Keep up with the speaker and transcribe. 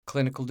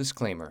Clinical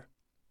disclaimer.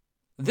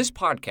 This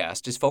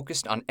podcast is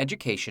focused on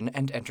education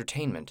and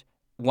entertainment.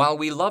 While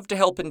we love to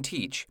help and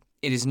teach,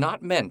 it is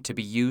not meant to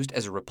be used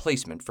as a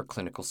replacement for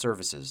clinical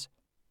services.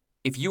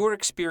 If you are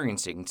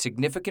experiencing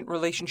significant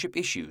relationship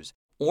issues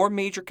or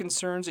major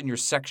concerns in your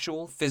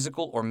sexual,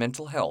 physical, or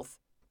mental health,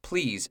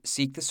 please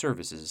seek the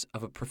services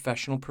of a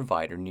professional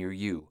provider near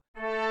you.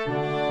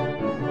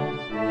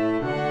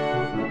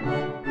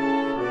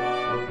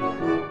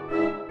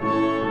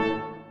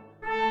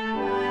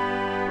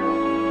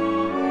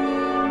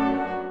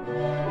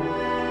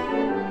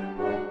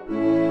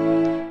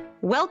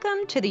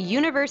 Welcome to the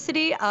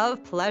University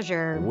of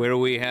Pleasure, where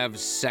we have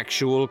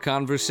sexual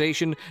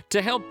conversation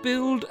to help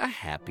build a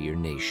happier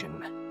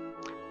nation.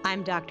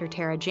 I'm Dr.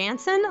 Tara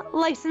Jansen,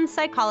 licensed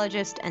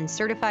psychologist and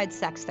certified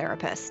sex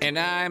therapist. And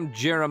I'm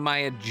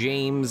Jeremiah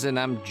James, and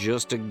I'm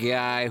just a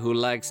guy who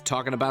likes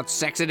talking about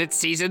sex, and it's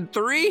season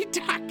 3.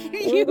 Doc, can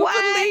you believe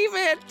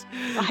it?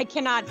 I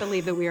cannot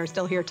believe that we are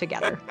still here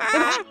together.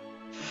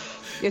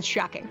 It's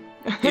shocking.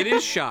 It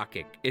is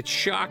shocking. It's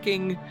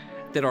shocking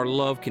that our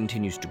love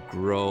continues to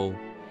grow.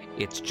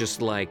 It's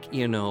just like,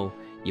 you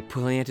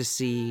plant a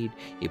seed,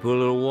 you put a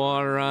little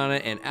water on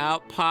it, and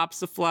out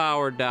pops the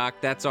flower, Doc.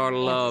 That's our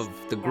love.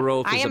 The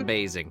growth is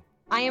amazing.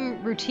 I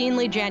am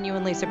routinely,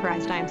 genuinely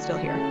surprised I am still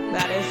here.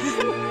 That is...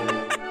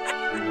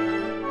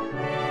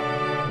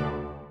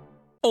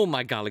 Oh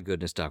my golly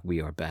goodness, Doc,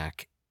 we are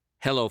back.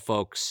 Hello,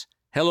 folks.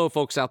 Hello,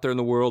 folks out there in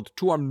the world,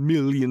 to our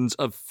millions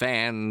of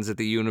fans at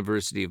the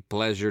University of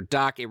Pleasure.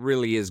 Doc, it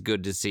really is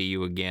good to see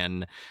you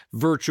again,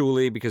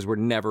 virtually, because we're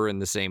never in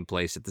the same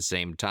place at the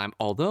same time.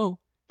 Although,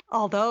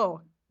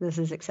 this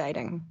is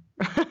exciting.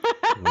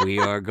 We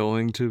are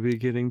going to be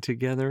getting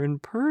together in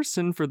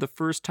person for the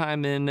first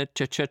time in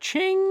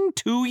cha-cha-ching,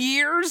 2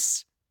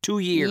 years? 2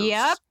 years.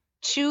 Yep,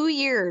 2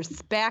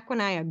 years, back when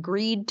I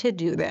agreed to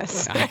do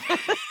this.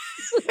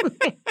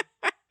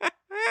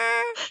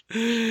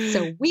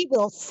 So we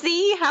will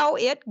see how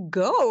it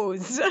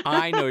goes.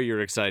 I know you're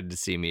excited to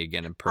see me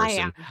again in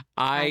person.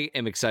 I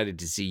am excited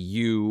to see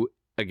you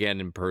again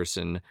in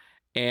person.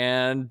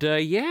 And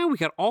we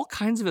got all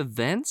kinds of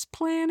events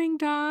planning,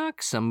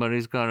 Doc.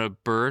 Somebody's got a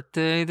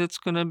birthday that's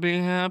going to be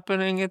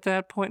happening at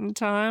that point in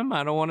time.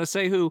 I don't want to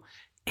say who.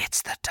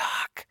 It's the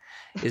Doc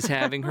is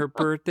having her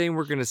birthday, and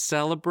we're going to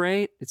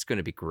celebrate. It's going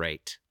to be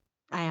great.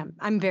 I am.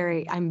 I'm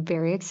very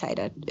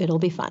excited. It'll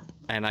be fun.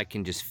 And I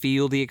can just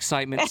feel the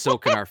excitement. So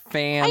can our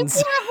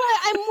fans.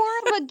 I'm more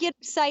of a get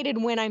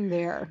excited when I'm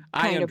there.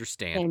 I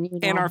understand.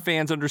 And our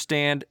fans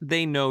understand.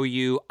 They know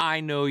you.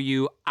 I know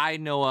you. I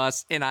know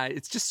us. And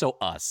it's just so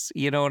us.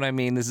 You know what I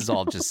mean? This is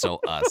all just so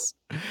us.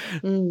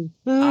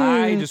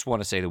 I just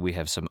want to say that we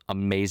have some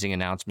amazing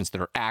announcements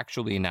that are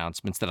actually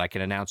announcements that I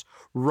can announce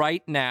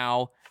right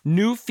now.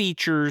 New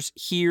features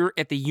here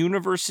at the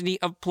University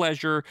of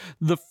Pleasure.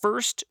 The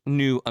first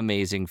new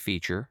amazing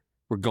feature.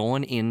 We're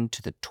going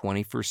into the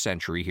 21st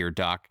century here,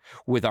 Doc,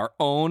 with our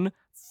own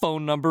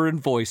phone number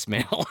and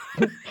voicemail.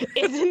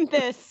 Isn't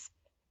this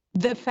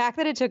the fact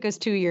that it took us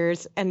 2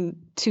 years and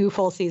 2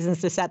 full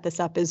seasons to set this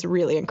up is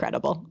really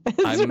incredible.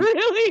 It's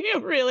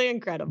really, really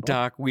incredible.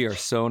 Doc, we are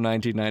so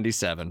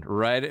 1997,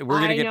 right? We're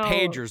going to get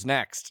pagers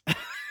next.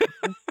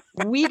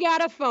 We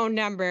got a phone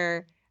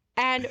number,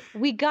 and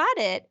we got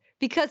it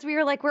because we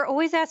were like, we're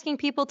always asking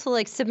people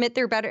to submit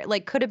their better,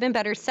 could have been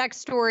better sex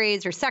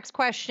stories or sex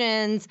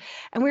questions.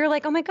 And we were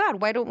like, oh my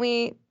God, why don't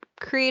we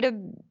create a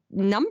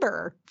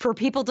number for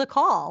people to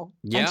call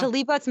and to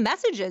leave us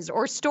messages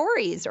or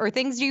stories or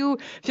things you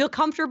feel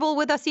comfortable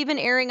with us even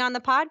airing on the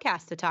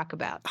podcast to talk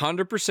about.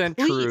 100%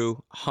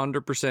 true.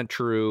 100%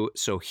 true.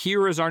 So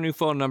here is our new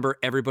phone number.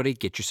 Everybody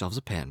get yourselves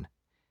a pen.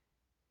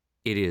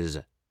 It is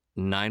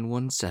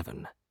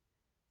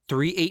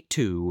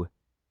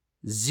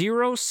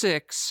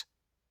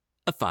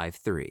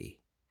 917-382-0653.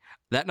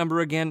 That number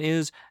again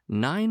is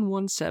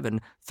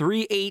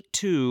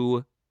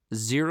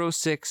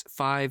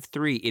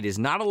 917-382-0653. It is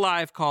not a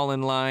live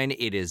call-in line.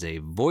 It is a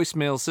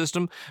voicemail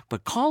system.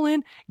 But call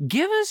in,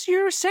 give us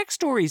your sex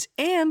stories,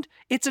 and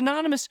it's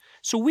anonymous,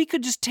 so we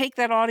could just take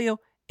that audio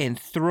and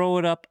throw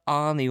it up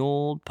on the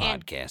old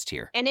podcast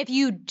here. And if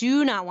you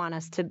do not want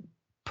us to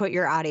put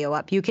your audio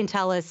up, you can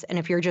tell us, and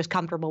if you're just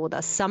comfortable with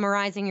us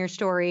summarizing your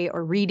story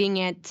or reading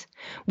it,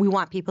 we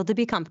want people to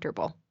be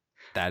comfortable.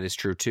 That is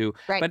true, too.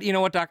 Right. But you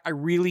know what, Doc? I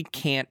really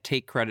can't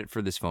take credit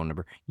for this phone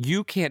number.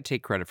 You can't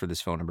take credit for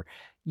this phone number.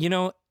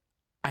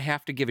 I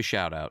have to give a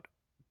shout out.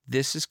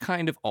 This is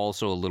kind of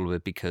also a little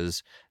bit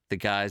because the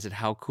guys at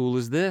How Cool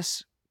Is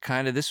This?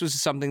 This was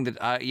something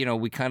that,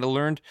 we kind of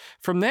learned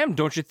from them,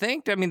 don't you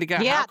think? I mean, the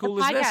guy, How Cool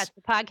Is This?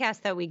 The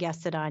podcast that we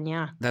guested on,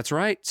 yeah. That's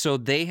right. So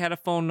they had a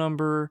phone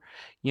number,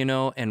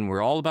 and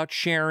we're all about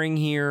sharing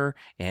here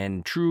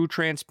and true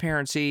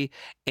transparency,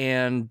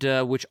 and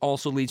which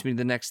also leads me to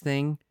the next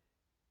thing.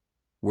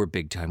 We're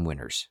big-time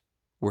winners.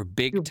 We're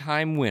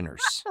big-time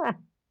winners.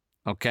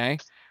 Okay?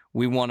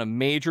 We won a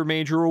major,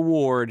 major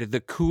award,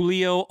 the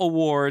Coolio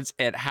Awards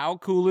at How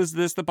Cool Is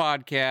This, the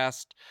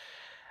podcast.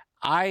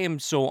 I am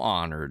so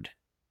honored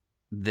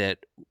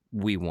that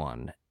we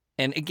won.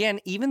 And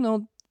again, even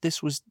though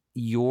this was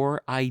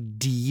your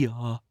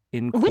idea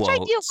in quotes. Which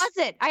idea was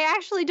it? I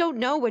actually don't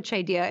know which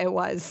idea it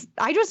was.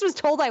 I just was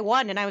told I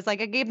won, and I was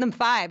like, I gave them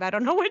 5. I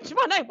don't know which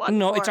one I won.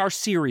 No, for. It's our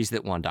series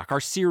that won, Doc. Our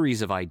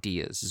series of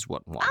ideas is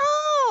what won.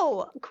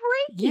 Oh,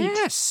 great.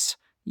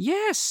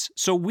 Yes.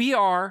 So we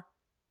are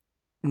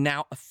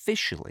now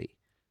officially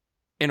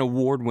an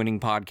award-winning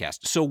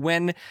podcast. So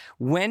when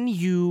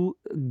you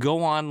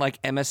go on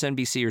like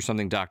MSNBC or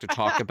something, Doc, to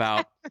talk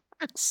about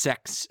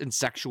sex and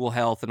sexual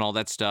health and all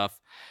that stuff,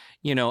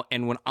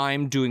 and when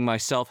I'm doing my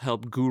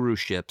self-help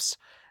guru-ships,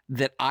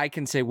 that I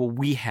can say, well,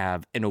 we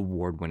have an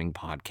award-winning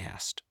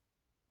podcast.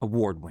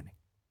 Award-winning.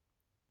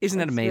 Isn't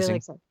that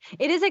amazing? Really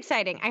it is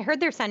exciting. I heard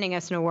they're sending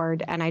us an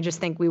award, and I just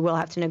think we will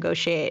have to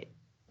negotiate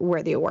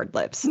where the award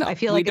lives. No, I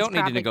feel we like don't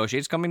need to negotiate.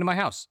 It's coming to my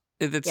house.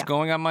 It's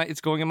going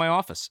in my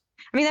office.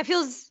 I mean,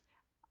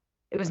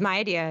 it was my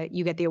idea.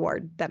 You get the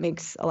award. That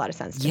makes a lot of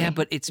sense to me. Yeah,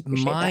 but it's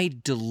my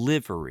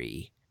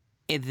delivery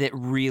that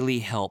really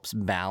helps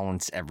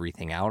balance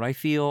everything out, I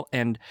feel.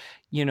 And,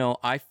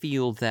 I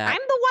feel that I'm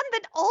the one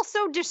that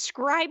also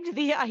described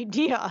the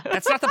idea.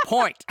 That's not the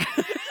point.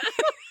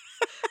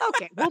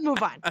 Okay, we'll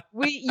move on.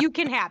 You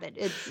can have it.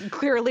 It's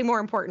clearly more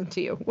important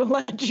to you. We'll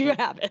let you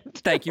have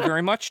it. Thank you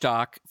very much,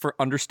 Doc, for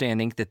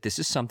understanding that this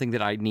is something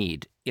that I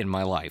need in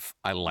my life.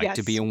 I like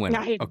to be a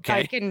winner.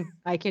 Okay,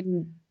 I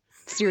can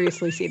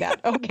seriously see that.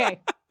 Okay.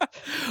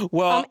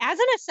 Well, as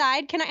an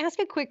aside, can I ask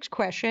a quick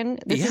question?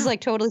 This is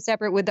like totally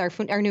separate with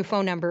our new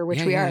phone number,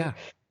 which we are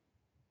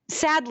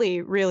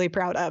sadly really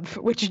proud of,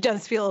 which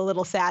does feel a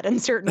little sad in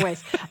certain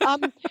ways.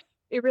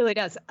 It really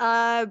does.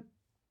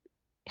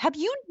 Have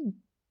you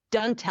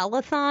done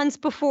telethons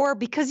before?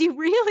 Because you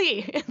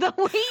really, the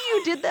way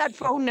you did that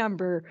phone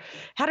number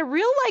had a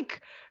real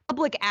like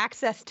public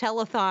access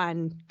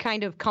telethon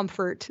kind of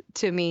comfort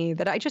to me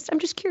that I'm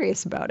just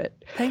curious about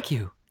it. Thank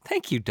you,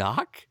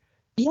 Doc.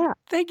 Yeah,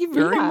 thank you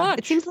very much.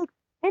 It seems like,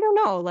 I don't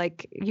know,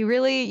 like you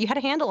had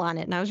a handle on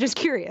it, and I was just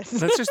curious.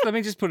 Let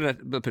me just put it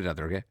out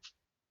there, okay?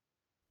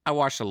 I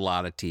watched a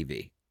lot of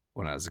TV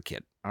when I was a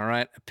kid. All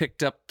right. I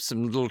picked up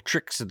some little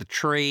tricks of the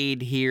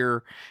trade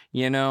here,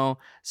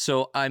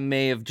 so I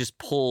may have just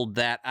pulled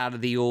that out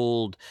of the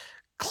old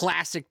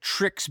classic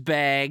tricks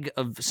bag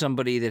of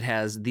somebody that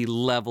has the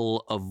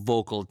level of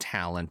vocal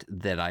talent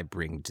that I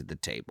bring to the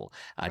table.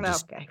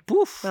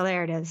 Poof. Well,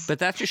 there it is. But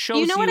that just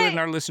shows you and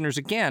our listeners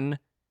again,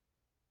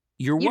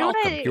 you're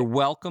welcome. You're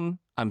welcome.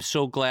 I'm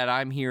so glad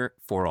I'm here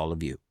for all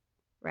of you.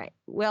 Right.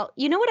 Well,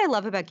 you know what I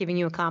love about giving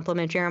you a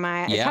compliment,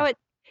 Jeremiah? Yeah. Is how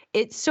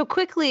it so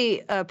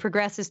quickly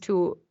progresses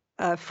to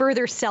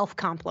further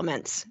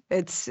self-compliments.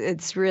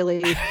 It's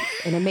really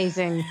an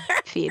amazing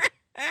feat.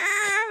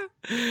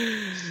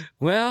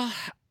 Well,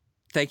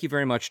 thank you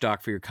very much,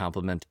 Doc, for your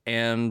compliment.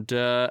 And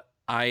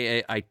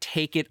I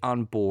take it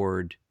on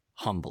board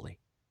humbly.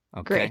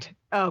 Okay. Great.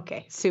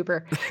 Okay,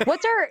 super.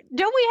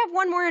 Don't we have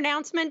one more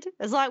announcement?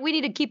 We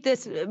need to keep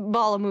this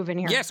ball moving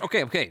here. Yes,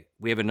 okay.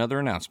 We have another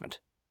announcement,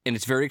 and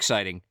it's very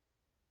exciting.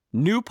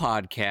 New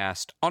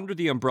podcast under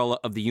the umbrella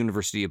of the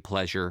University of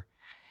Pleasure.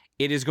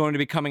 It is going to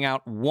be coming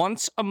out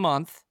once a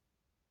month.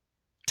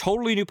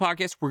 Totally new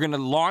podcast. We're going to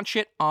launch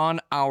it on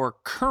our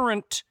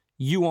current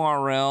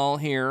URL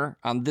here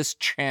on this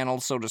channel,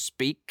 so to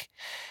speak.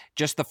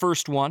 Just the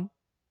first one.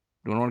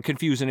 Don't want to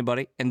confuse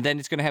anybody. And then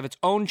it's going to have its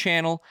own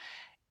channel,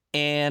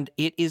 and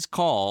it is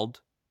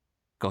called...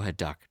 Go ahead,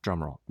 Doc.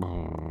 Drum roll.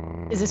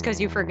 Is this because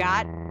you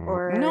forgot?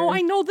 Or no,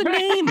 I know the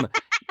name,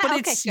 but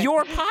it's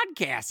your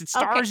podcast. It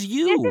stars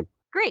you.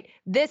 Great.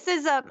 This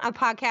is a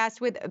podcast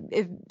with,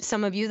 if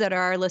some of you that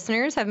are our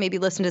listeners have maybe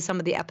listened to some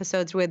of the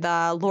episodes with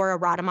Laura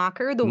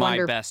Rademacher,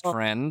 my best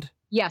friend.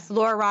 Yes,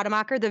 Laura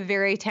Rademacher, the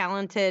very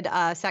talented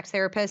sex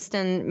therapist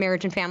and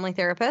marriage and family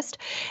therapist.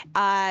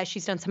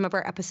 She's done some of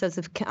our episodes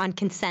on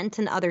consent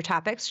and other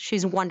topics.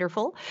 She's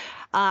wonderful.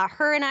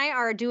 Her and I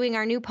are doing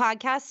our new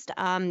podcast,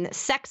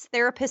 Sex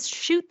Therapists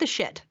Shoot the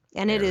Shit.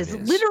 And it is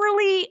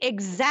literally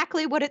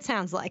exactly what it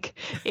sounds like.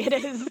 It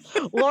is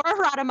Laura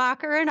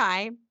Rademacher and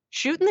I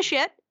shooting the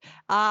shit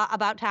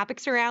about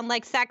topics around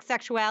like sex,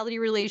 sexuality,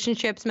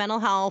 relationships, mental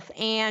health.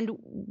 And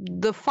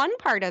the fun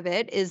part of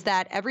it is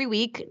that every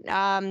week,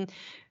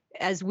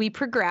 as we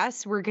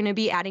progress, we're going to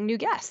be adding new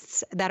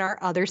guests that are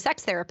other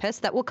sex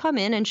therapists that will come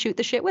in and shoot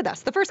the shit with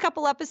us. The first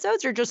couple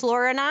episodes are just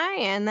Laura and I,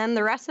 and then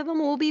the rest of them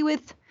will be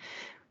with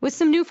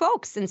some new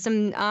folks and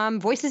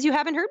some voices you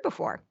haven't heard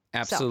before.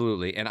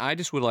 Absolutely. So. And I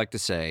just would like to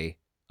say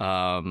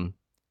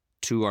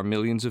to our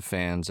millions of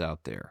fans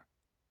out there,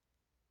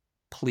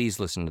 please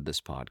listen to this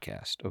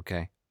podcast,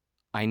 okay?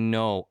 I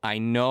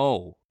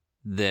know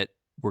that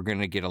we're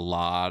going to get a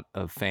lot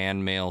of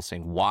fan mail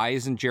saying, why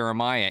isn't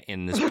Jeremiah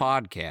in this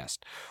podcast?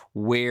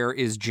 Where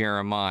is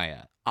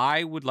Jeremiah?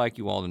 I would like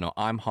you all to know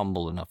I'm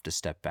humble enough to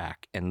step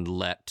back and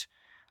let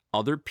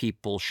other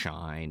people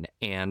shine.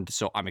 And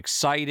so I'm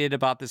excited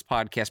about this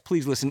podcast.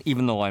 Please listen,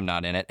 even though I'm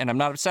not in it. And I'm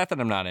not upset that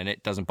I'm not in it.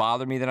 It doesn't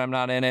bother me that I'm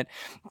not in it.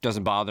 It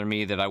doesn't bother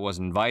me that I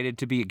wasn't invited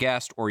to be a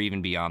guest or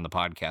even be on the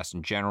podcast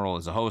in general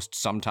as a host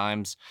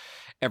sometimes,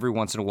 every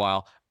once in a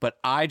while. But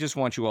I just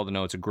want you all to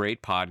know it's a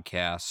great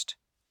podcast.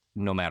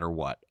 no matter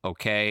what,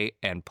 okay?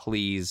 And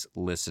please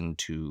listen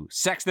to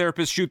Sex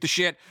Therapist Shoot the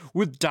Shit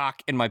with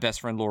Doc and my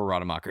best friend Laura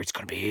Rademacher. It's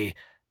going to be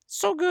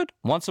so good.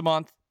 Once a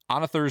month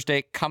on a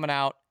Thursday, coming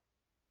out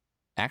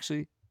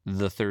actually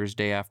the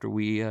Thursday after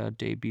we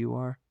debut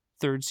our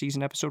 3rd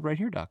season episode right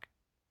here, Doc.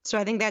 So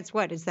I think that's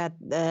what? Is that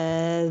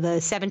the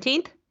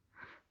 17th?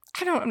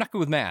 I'm not good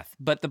with math,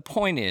 but the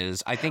point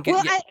is, I think...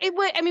 Well,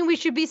 I mean, we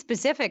should be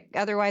specific.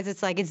 Otherwise,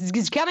 it's like,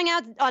 it's coming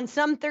out on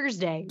some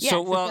Thursday. Yes,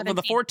 so, well, the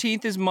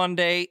 14th is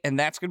Monday, and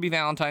that's going to be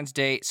Valentine's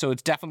Day. So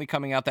it's definitely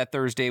coming out that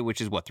Thursday,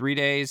 which is, 3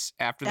 days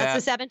after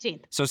that? That's the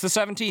 17th. So it's the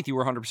 17th. You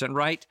were 100%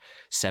 right.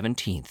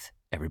 17th,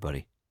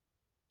 everybody.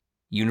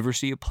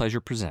 University of Pleasure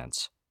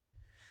presents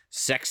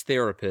Sex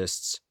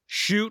Therapists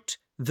Shoot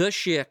the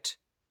Shit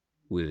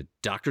with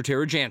Dr.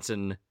 Tara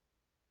Jansen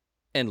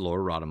and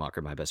Laura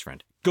Rademacher, my best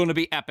friend. Gonna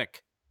be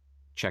epic.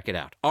 Check it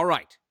out. All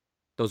right.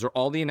 Those are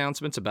all the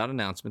announcements about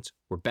announcements.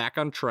 We're back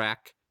on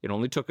track. It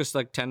only took us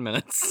like 10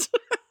 minutes.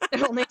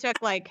 It only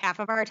took like half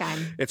of our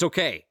time. It's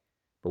okay.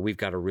 But we've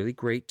got a really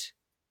great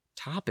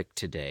topic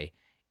today.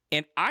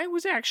 And I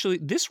was actually,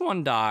 this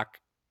one, Doc,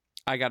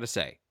 I got to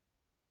say,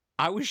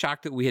 I was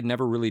shocked that we had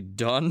never really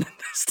done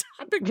this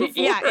topic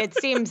before. Yeah, it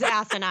seems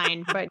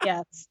asinine, but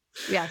yes.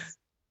 Yes.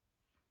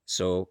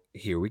 So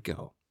here we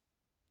go.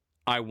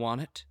 I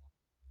want it.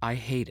 I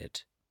hate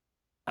it.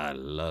 I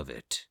love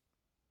it.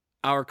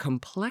 Our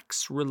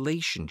complex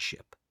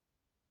relationship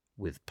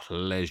with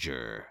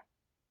pleasure.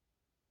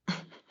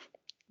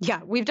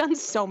 Yeah, we've done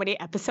so many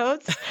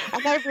episodes,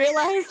 and I've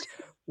realized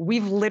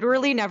we've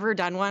literally never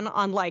done one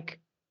on like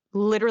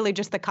literally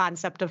just the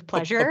concept of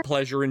pleasure. Of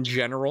pleasure in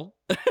general.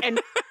 And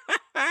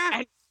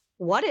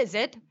what is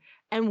it?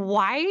 And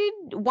why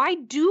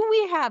do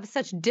we have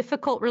such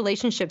difficult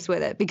relationships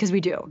with it? Because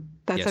we do.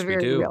 That's yes, a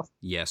very real.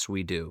 Yes,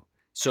 we do.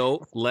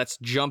 So let's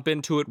jump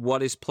into it.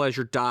 What is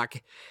pleasure,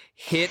 Doc?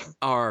 Hit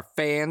our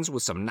fans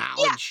with some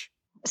knowledge.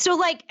 Yeah. So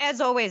like, as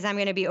always, I'm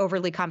going to be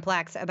overly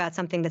complex about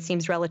something that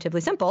seems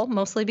relatively simple,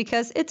 mostly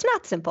because it's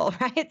not simple,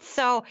 right?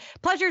 So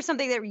pleasure is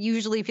something that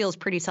usually feels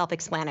pretty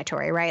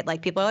self-explanatory, right?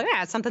 Like people are like,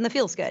 yeah, it's something that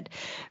feels good.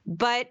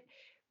 But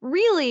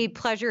really,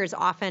 pleasure is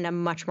often a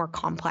much more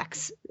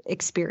complex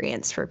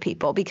experience for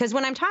people, because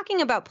when I'm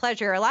talking about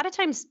pleasure, a lot of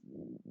times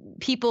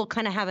people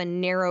kind of have a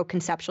narrow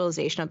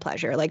conceptualization of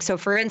pleasure. Like, so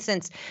for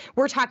instance,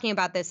 we're talking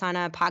about this on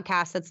a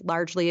podcast that's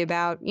largely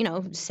about,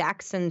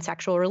 sex and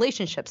sexual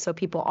relationships. So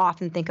people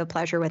often think of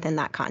pleasure within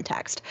that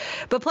context.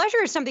 But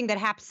pleasure is something that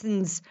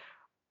happens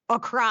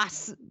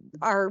across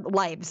our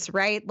lives,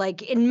 right?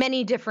 Like in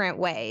many different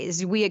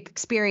ways. We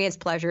experience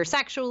pleasure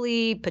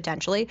sexually,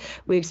 potentially.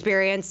 We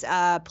experience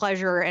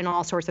pleasure in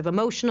all sorts of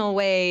emotional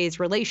ways,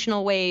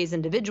 relational ways,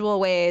 individual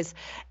ways.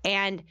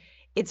 And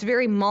it's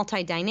very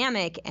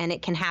multi-dynamic, and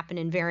it can happen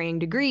in varying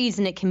degrees,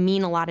 and it can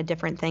mean a lot of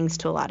different things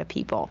to a lot of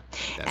people.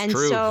 That's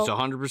true. It's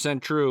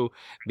 100% true,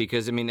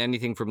 because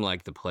anything from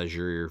like the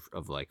pleasure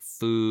of like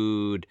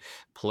food,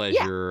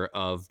 pleasure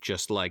of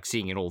just like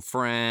seeing an old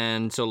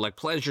friend. So like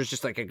pleasure is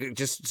just like it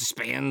just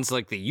spans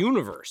like the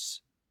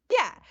universe.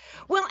 Yeah.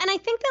 Well, and I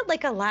think that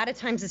like a lot of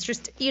times it's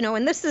just,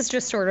 and this is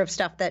just sort of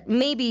stuff that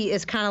maybe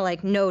is kind of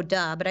like no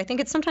duh, but I think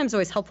it's sometimes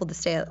always helpful to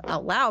say it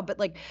out loud. But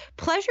like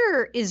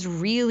pleasure is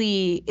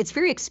really, it's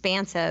very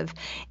expansive,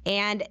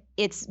 and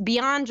it's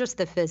beyond just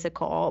the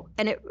physical.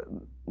 And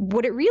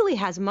what it really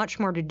has much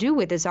more to do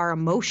with is our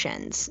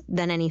emotions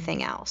than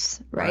anything else,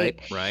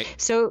 right? Right.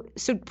 So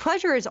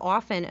pleasure is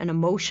often an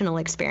emotional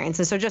experience.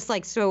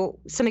 And so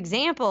some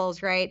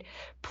examples, right?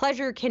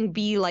 Pleasure can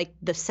be like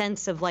the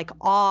sense of like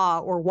awe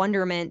or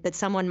wonderment that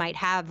someone might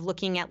have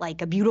looking at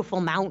like a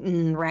beautiful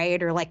mountain,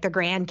 right? Or like the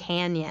Grand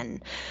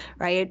Canyon,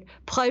 right?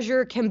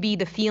 Pleasure can be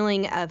the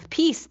feeling of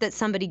peace that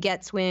somebody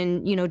gets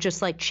when,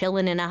 just like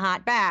chilling in a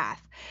hot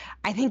bath.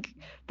 I think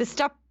the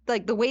stuff,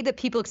 like the way that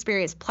people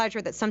experience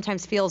pleasure that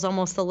sometimes feels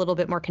almost a little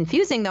bit more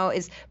confusing, though,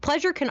 is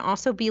pleasure can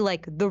also be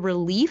like the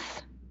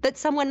relief that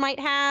someone might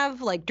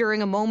have, like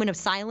during a moment of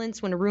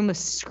silence when a room of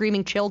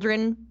screaming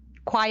children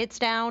quiets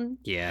down.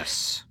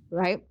 Yes.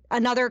 Right?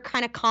 Another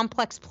kind of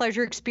complex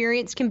pleasure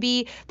experience can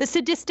be the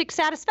sadistic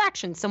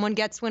satisfaction someone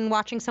gets when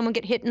watching someone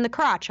get hit in the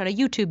crotch on a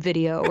YouTube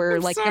video, or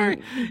like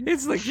sorry.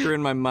 It's like you're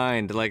in my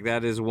mind. Like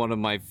that is one of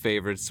my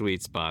favorite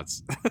sweet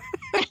spots.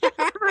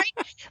 Right?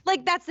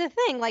 Like that's the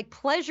thing. Like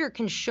pleasure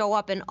can show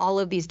up in all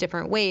of these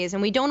different ways,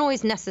 and we don't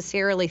always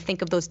necessarily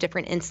think of those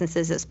different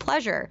instances as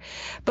pleasure.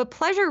 But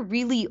pleasure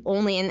really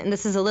only, and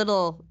this is a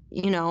little,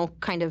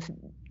 kind of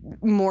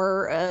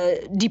more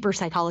deeper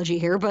psychology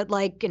here, but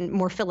like and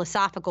more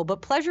philosophical,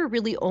 but pleasure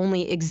really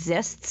only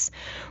exists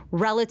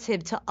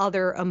relative to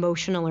other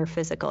emotional or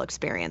physical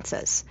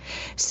experiences.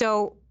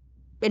 So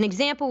an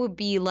example would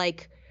be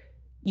like,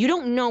 you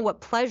don't know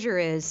what pleasure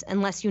is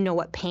unless you know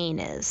what pain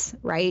is,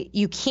 right?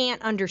 You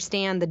can't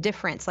understand the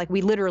difference. Like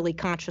we literally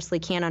consciously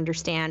can't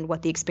understand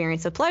what the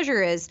experience of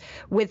pleasure is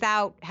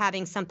without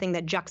having something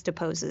that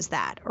juxtaposes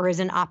that or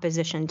is in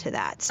opposition to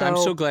that. So I'm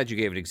so glad you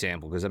gave an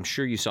example, because I'm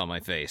sure you saw my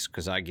face,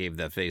 because I gave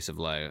that face of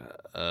like,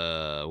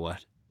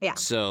 what? Yeah.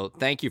 So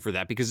thank you for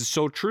that, because it's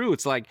so true.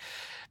 It's like,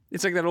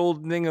 It's like that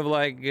old thing of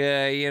like,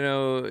 you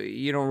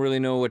don't really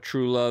know what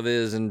true love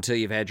is until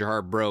you've had your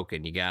heart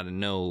broken. You got to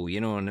know, you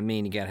know what I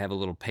mean? You got to have a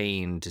little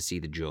pain to see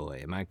the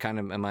joy. Is that kind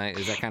of right?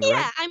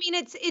 Yeah, I mean,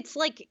 it's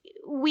like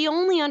we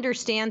only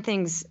understand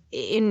things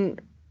in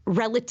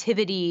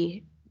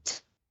relativity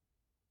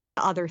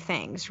other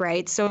things,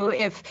 right? So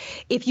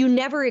if you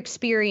never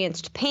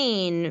experienced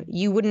pain,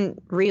 you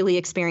wouldn't really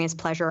experience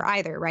pleasure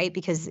either, right?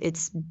 Because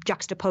it's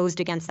juxtaposed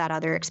against that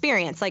other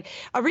experience. Like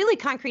a really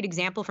concrete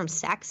example from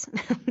sex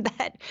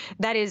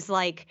that is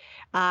like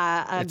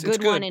it's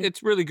good one.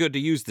 It's really good to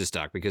use this,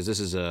 Doc, because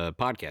this is a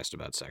podcast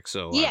about sex.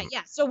 So yeah.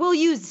 So we'll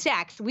use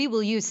sex. We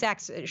will use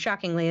sex,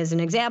 shockingly, as an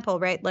example,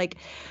 right? Like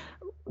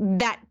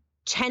that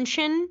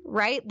tension,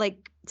 right?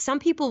 Like some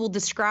people will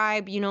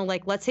describe,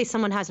 like let's say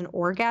someone has an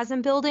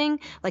orgasm building,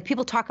 like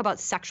people talk about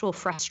sexual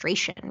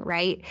frustration,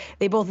 right?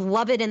 They both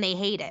love it and they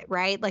hate it,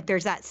 right? Like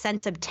there's that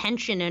sense of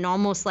tension and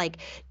almost like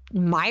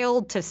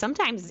mild to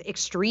sometimes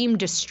extreme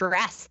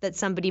distress that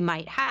somebody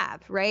might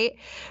have, right?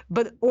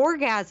 But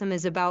orgasm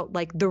is about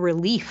like the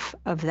relief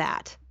of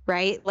that,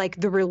 right? Like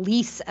the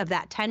release of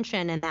that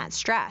tension and that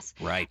stress.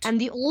 Right. And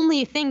the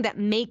only thing that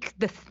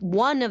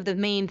one of the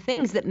main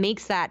things that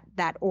makes that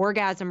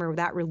orgasm or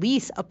that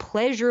release a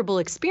pleasurable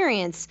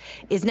experience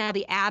is now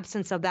the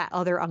absence of that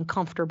other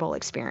uncomfortable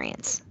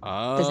experience.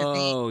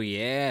 Oh,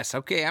 yes.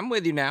 Okay, I'm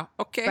with you now.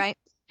 Okay. Right.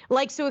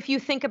 Like, so if you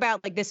think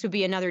about like this would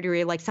be another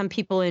degree, like some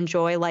people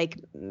enjoy like,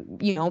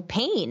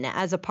 pain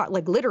as a part,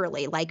 like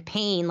literally like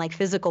pain, like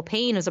physical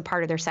pain as a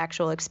part of their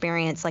sexual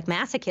experience, like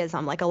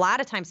masochism. Like a lot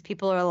of times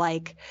people are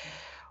like,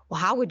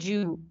 well,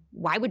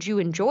 why would you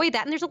enjoy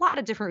that? And there's a lot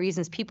of different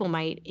reasons people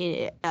might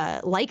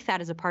like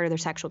that as a part of their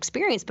sexual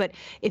experience. But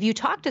if you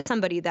talk to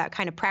somebody that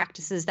kind of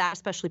practices that,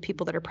 especially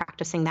people that are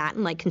practicing that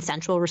in like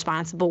consensual,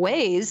 responsible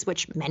ways,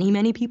 which many,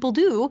 many people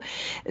do,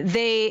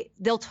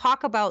 they'll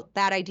talk about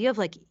that idea of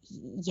like,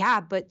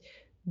 yeah, but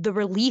the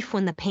relief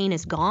when the pain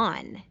is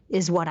gone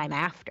is what I'm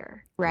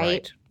after,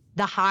 right?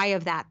 The high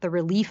of that, the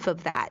relief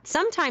of that.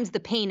 Sometimes the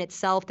pain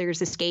itself,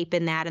 there's escape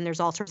in that, and there's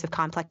all sorts of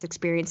complex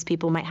experience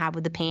people might have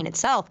with the pain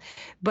itself.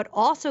 But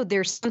also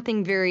there's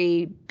something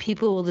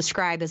people will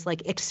describe as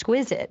like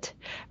exquisite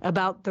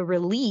about the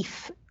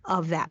relief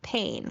of that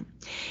pain.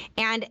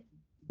 And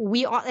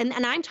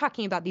and I'm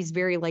talking about these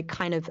very like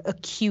kind of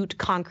acute,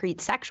 concrete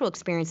sexual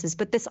experiences,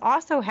 but this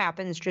also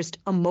happens just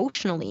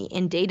emotionally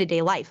in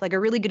day-to-day life. Like a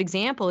really good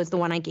example is the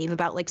one I gave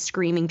about like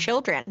screaming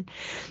children.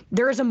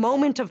 There is a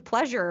moment of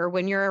pleasure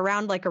when you're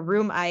around like a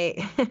room.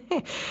 I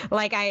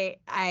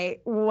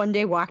one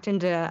day walked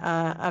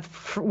into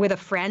with a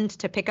friend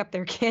to pick up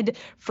their kid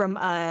from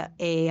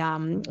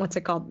what's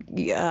it called?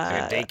 Like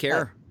a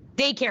daycare.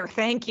 Daycare,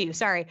 thank you.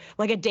 Sorry,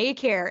 like a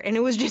daycare, and it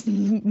was just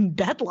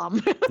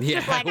bedlam.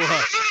 Yeah, like,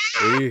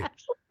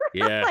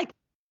 yeah. Like,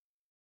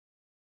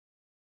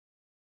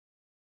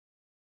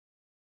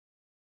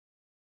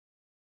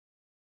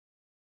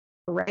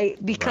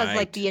 right, because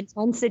like the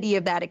intensity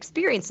of that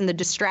experience and the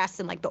distress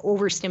and like the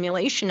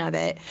overstimulation of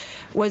it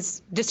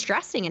was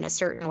distressing in a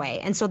certain way.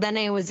 And so then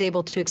I was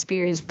able to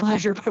experience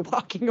pleasure by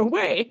walking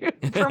away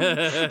from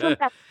that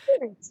experience.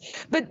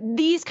 But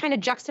these kind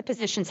of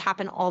juxtapositions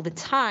happen all the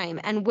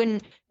time. And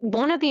when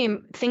one of the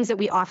things that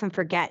we often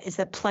forget is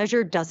that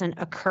pleasure doesn't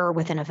occur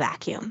within a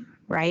vacuum.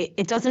 Right?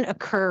 It doesn't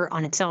occur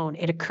on its own.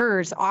 It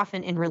occurs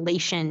often in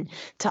relation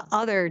to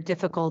other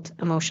difficult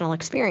emotional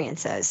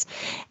experiences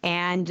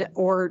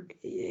or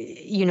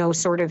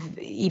sort of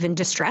even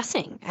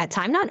distressing at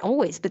times, not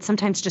always, but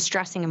sometimes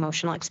distressing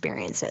emotional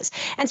experiences.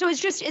 And so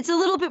it's a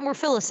little bit more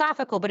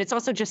philosophical, but it's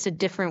also just a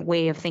different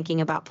way of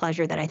thinking about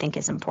pleasure that I think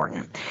is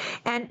important.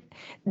 And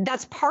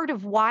that's part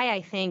of why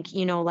I think,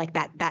 like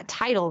that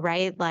title,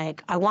 right?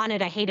 Like I want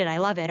it, I hate it, I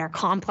love it, our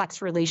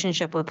complex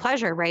relationship with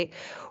pleasure, right?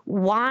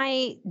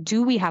 Why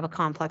do we have a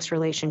complex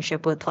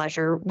relationship with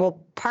pleasure?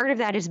 Well, part of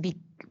that is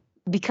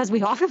because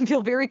we often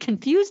feel very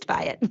confused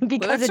by it.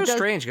 Because that's so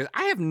strange, because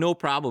I have no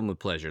problem with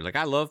pleasure. Like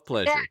I love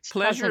pleasure.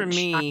 Pleasure and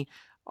me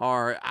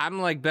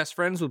I'm like best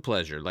friends with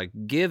pleasure. Like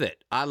give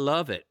it. I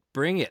love it.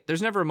 Bring it.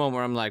 There's never a moment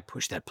where I'm like,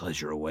 push that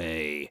pleasure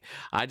away.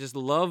 I just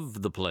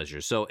love the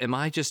pleasure. So am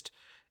I just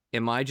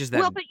that?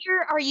 Well, but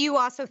are you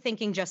also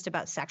thinking just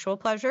about sexual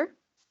pleasure?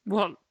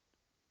 Well,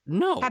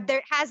 no.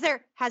 Has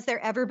there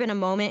ever been a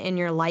moment in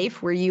your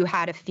life where you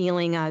had a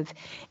feeling of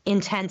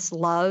intense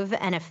love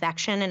and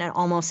affection and it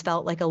almost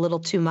felt like a little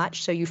too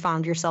much, so you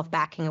found yourself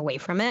backing away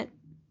from it?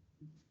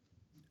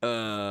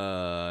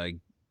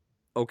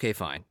 Okay,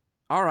 fine.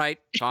 All right,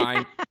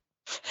 fine.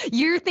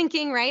 You're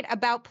thinking, right,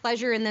 about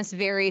pleasure in this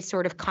very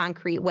sort of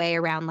concrete way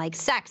around like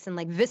sex and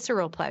like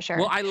visceral pleasure.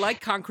 Well, I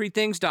like concrete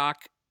things, Doc.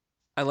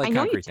 I like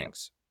concrete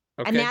things.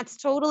 Okay. And that's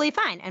totally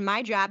fine. And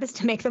my job is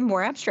to make them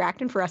more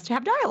abstract and for us to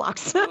have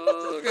dialogues.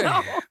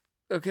 Okay.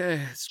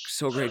 Okay. It's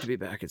so great to be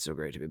back. It's so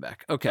great to be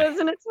back. Okay.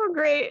 Isn't it so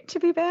great to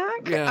be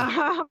back?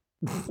 Yeah.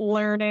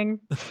 Learning.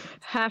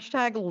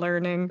 Hashtag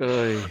learning.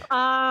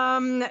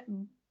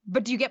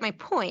 But do you get my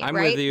point? I'm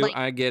right? with you.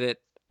 I get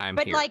it. I'm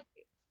here.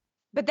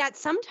 But that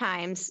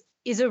sometimes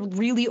is a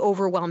really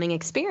overwhelming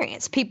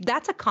experience.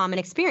 That's a common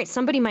experience.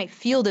 Somebody might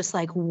feel this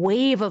like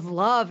wave of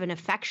love and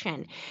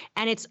affection,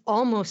 and it's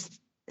almost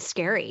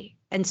scary.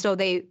 And so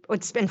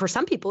and for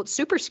some people, it's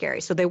super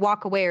scary. So they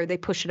walk away or they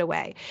push it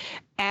away.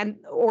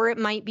 Or it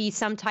might be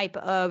some type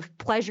of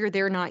pleasure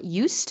they're not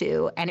used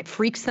to, and it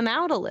freaks them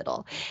out a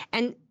little.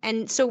 And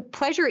so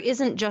pleasure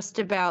isn't just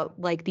about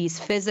like these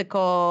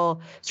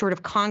physical sort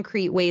of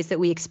concrete ways that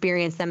we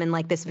experience them in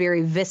like this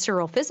very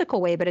visceral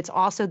physical way, but it's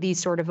also these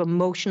sort of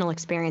emotional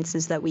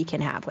experiences that we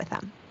can have with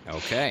them.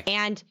 Okay.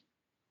 And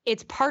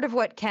it's part of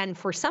what can,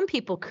 for some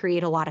people,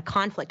 create a lot of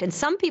conflict. And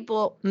some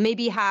people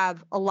maybe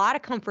have a lot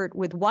of comfort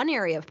with one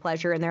area of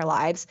pleasure in their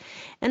lives,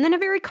 and then a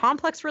very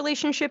complex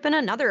relationship in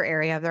another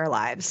area of their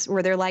lives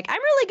where they're like, I'm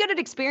really good at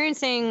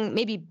experiencing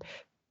maybe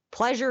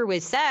pleasure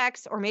with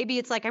sex, or maybe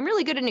it's like, I'm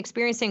really good at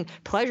experiencing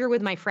pleasure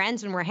with my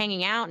friends when we're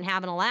hanging out and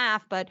having a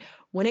laugh. But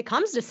when it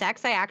comes to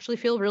sex, I actually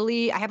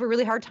I have a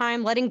really hard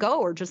time letting go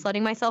or just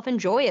letting myself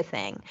enjoy a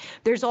thing.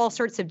 There's all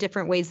sorts of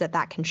different ways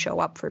that can show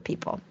up for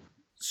people.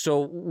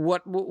 So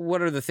what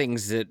are the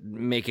things that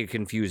make it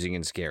confusing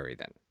and scary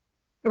then?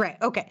 Right.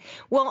 Okay.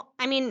 Well,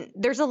 I mean,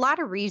 there's a lot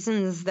of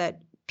reasons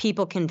that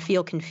people can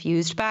feel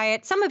confused by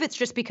it. Some of it's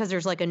just because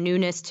there's like a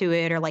newness to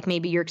it, or like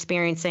maybe you're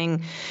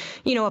experiencing,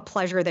 a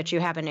pleasure that you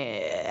haven't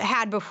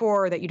had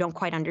before that you don't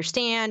quite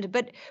understand.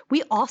 But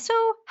we also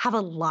have a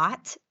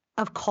lot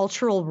of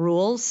cultural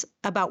rules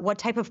about what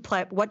types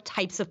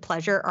of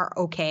pleasure are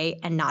okay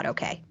and not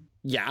okay.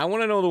 Yeah, I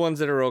want to know the ones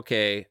that are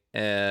okay.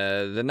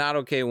 The not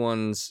okay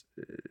ones,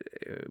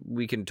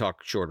 we can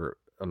talk shorter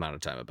amount of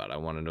time about. I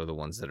want to know the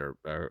ones that are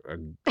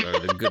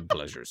the good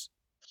pleasures.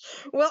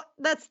 Well,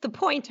 that's the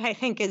point, I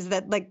think, is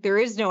that like there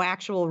is no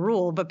actual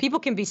rule, but people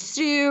can be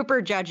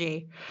super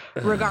judgy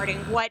regarding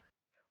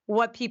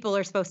what people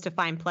are supposed to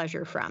find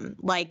pleasure from.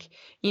 Like,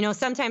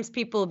 sometimes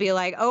people will be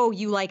like, oh,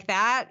 you like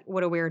that?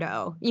 What a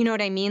weirdo. You know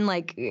what I mean?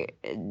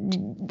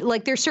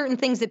 Like there's certain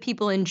things that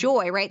people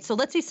enjoy, right? So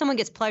let's say someone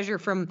gets pleasure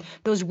from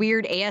those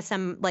weird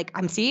ASM, like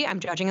I'm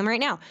judging them right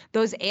now.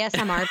 Those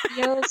ASMR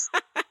videos.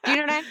 Do you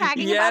know what I'm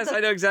talking about? Yes, I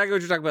know exactly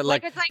what you're talking about.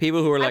 Like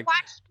people who are like,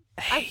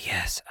 hey,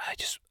 yes,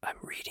 I'm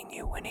reading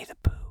you Winnie the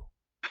Pooh,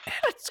 and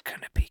it's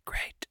going to be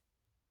great.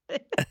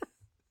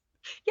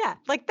 Yeah,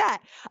 like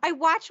that. I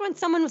watched when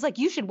someone was like,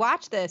 you should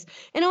watch this.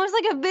 And it was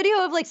like a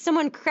video of like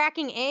someone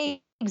cracking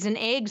eggs and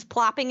eggs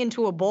plopping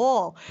into a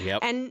bowl. Yep.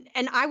 And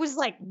I was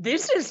like,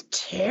 this is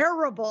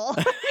terrible,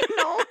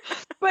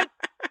 But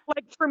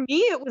like for me,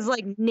 it was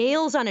like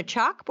nails on a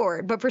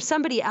chalkboard. But for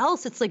somebody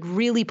else, it's like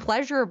really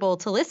pleasurable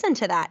to listen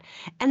to that.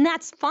 And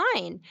that's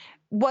fine.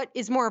 What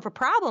is more of a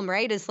problem,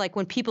 right, is like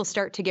when people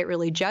start to get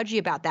really judgy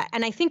about that.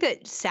 And I think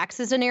that sex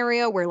is an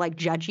area where like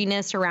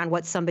judginess around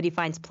what somebody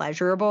finds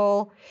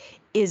pleasurable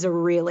is a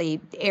really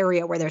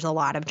area where there's a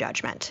lot of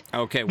judgment.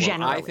 Okay,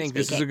 well, I think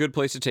this is a good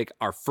place to take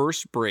our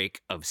first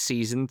break of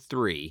season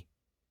 3.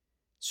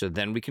 So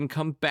then we can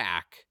come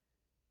back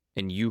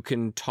and you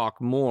can talk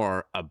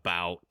more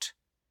about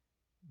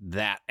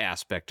that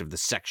aspect of the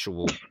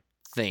sexual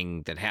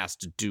thing that has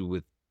to do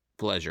with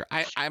pleasure.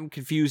 I'm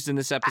confused in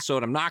this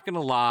episode. I'm not going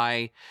to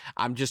lie.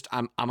 I'm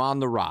on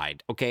the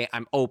ride. Okay,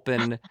 I'm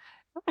open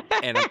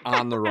and I'm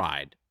on the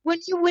ride.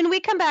 When we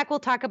come back, we'll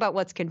talk about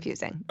what's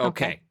confusing.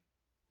 Okay.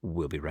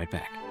 We'll be right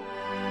back.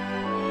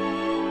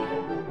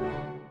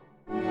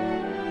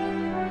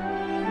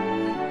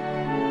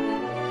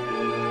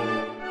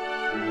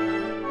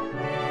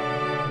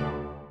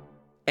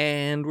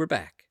 And we're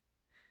back.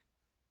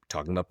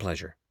 Talking about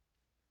pleasure.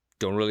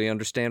 Don't really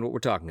understand what we're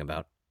talking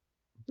about.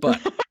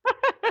 But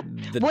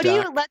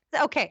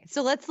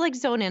so let's like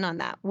zone in on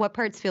that. What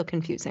parts feel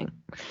confusing?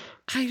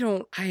 I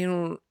don't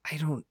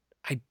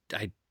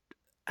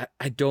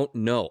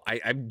know.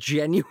 I'm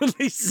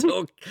genuinely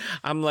so,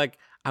 I'm like,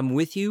 I'm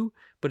with you,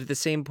 but at the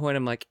same point,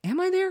 I'm like,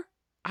 am I there?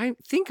 I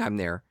think I'm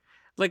there.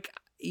 Like,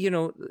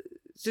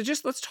 so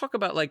just let's talk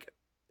about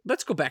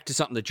let's go back to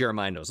something that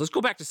Jeremiah knows. Let's go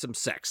back to some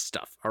sex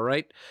stuff. All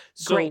right.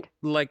 So Great.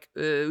 like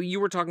you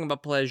were talking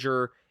about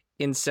pleasure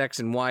in sex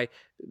and why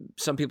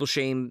some people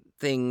shame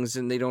things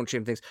and they don't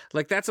shame things.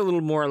 Like that's a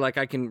little more like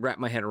I can wrap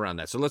my head around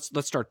that. So let's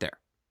start there.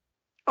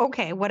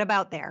 Okay. What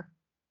about there?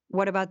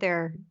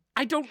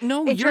 I don't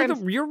know.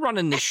 You're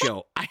running the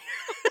show.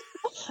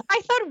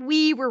 I thought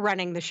we were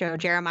running the show,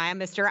 Jeremiah.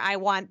 Mr. I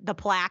want the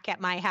plaque at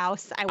my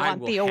house. I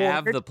want the award. I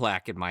have the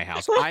plaque at my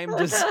house. I'm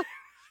just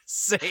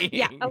saying.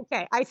 Yeah.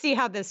 Okay. I see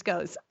how this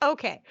goes.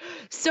 Okay.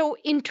 So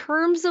in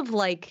terms of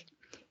like,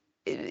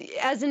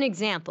 as an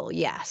example,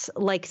 yes,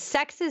 like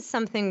sex is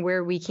something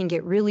where we can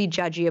get really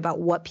judgy about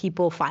what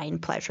people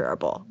find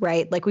pleasurable,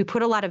 right? Like we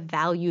put a lot of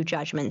value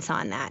judgments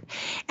on that.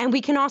 And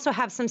we can also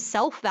have some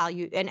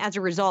self-value. And as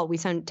a result, we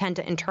tend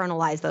to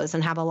internalize those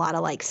and have a lot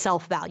of like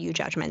self-value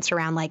judgments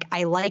around like,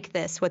 I like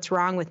this. What's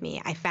wrong with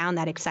me? I found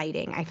that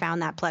exciting. I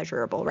found that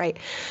pleasurable, right?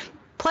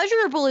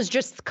 Pleasurable is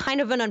just kind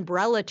of an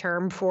umbrella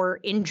term for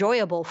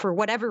enjoyable for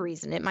whatever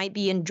reason. It might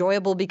be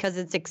enjoyable because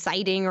it's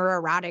exciting or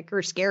erotic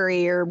or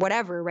scary or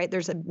whatever, right?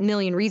 There's a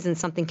million reasons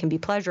something can be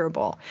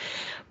pleasurable.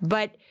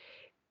 But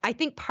I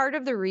think part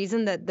of the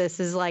reason that this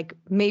is like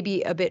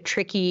maybe a bit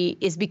tricky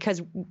is because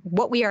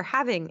what we are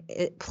having,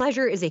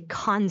 pleasure is a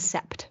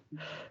concept.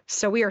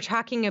 So we are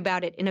talking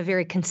about it in a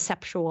very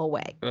conceptual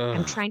way.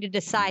 I'm trying to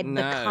decide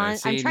I'm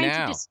trying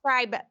to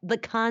describe the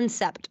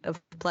concept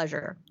of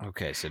pleasure.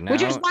 Okay, so now,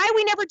 which is why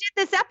we never did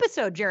this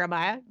episode,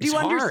 Jeremiah. Do you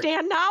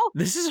understand now?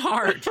 This is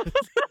hard.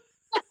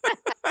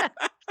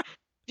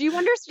 Do you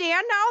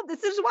understand now?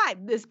 This is why.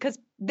 Because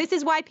this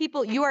is why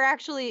you are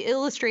actually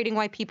illustrating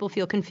why people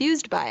feel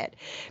confused by it.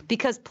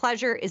 Because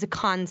pleasure is a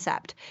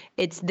concept.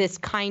 It's this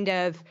kind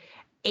of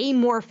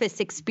amorphous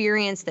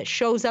experience that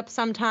shows up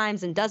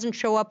sometimes and doesn't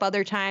show up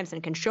other times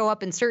and can show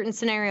up in certain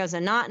scenarios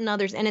and not in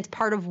others. And it's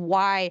part of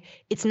why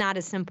it's not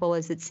as simple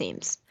as it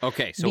seems.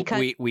 Okay, so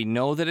we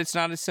know that it's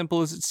not as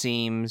simple as it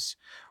seems.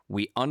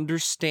 We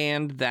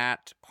understand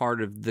that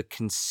part of the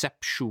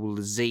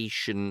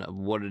conceptualization of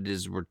what it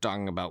is we're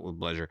talking about with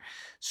pleasure.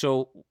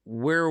 So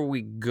where are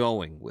we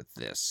going with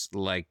this?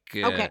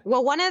 Okay.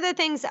 Well, one of the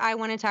things I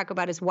want to talk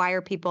about is why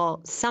are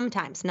people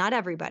sometimes, not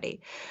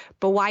everybody,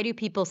 but why do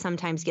people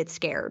sometimes get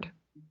scared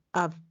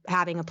of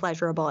having a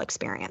pleasurable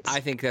experience? I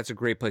think that's a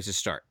great place to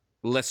start.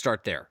 Let's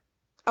start there.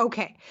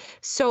 Okay.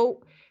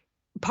 So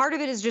part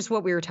of it is just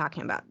what we were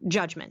talking about,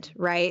 judgment,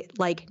 right?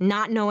 Like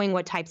not knowing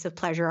what types of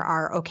pleasure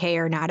are okay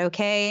or not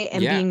okay,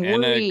 and being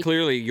worried. And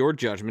clearly your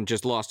judgment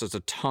just lost us a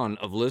ton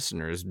of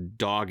listeners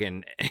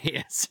dogging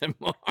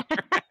ASMR.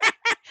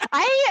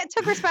 I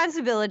took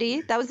responsibility.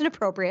 That was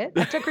inappropriate.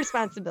 I took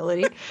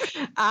responsibility.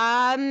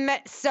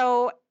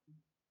 So,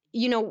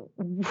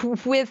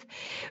 with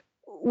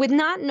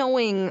not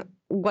knowing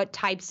what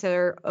types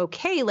are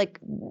okay,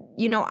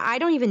 I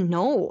don't even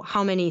know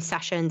how many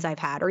sessions I've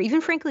had, or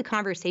even frankly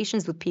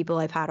conversations with people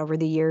I've had over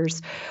the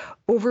years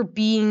over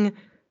being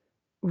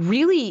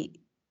really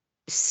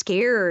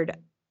scared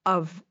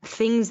of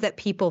things that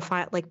people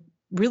find,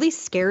 really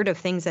scared of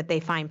things that they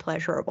find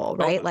pleasurable,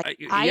 right?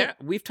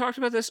 We've talked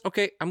about this.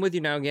 Okay, I'm with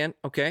you now again.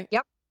 Okay.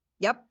 Yep.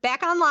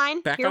 Back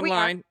online. Here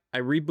online. We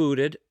are. I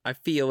rebooted. I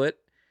feel it.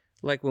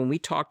 Like when we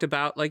talked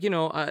about,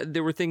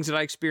 there were things that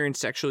I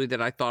experienced sexually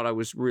that I thought I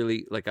was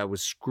really, I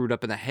was screwed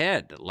up in the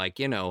head,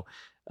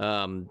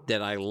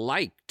 that I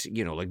liked,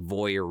 like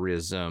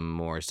voyeurism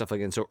or stuff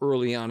like that. And so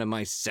early on in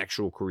my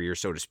sexual career,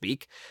 so to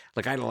speak,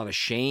 I had a lot of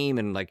shame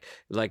and I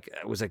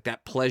was like,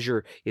 that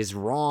pleasure is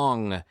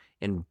wrong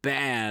and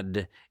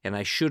bad, and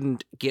I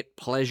shouldn't get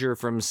pleasure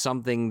from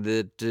something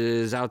that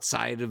is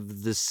outside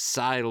of the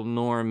societal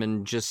norm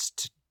and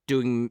just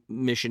doing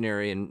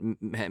missionary and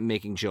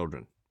making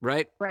children.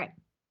 Right? Right.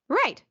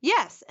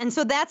 Yes. And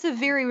so that's a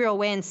very real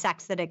way in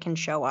sex that it can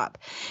show up.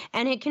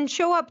 And it can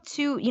show up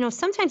to,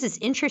 sometimes it's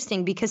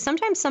interesting because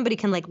sometimes somebody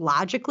can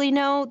logically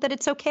know that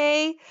it's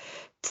okay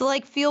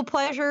to feel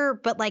pleasure,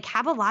 but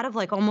have a lot of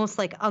almost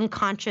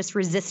unconscious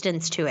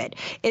resistance to it.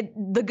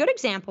 The good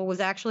example was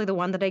actually the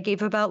one that I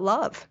gave about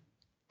love.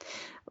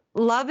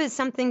 Love is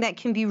something that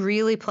can be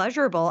really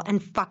pleasurable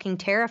and fucking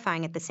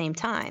terrifying at the same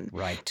time.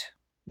 Right.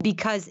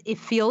 Because it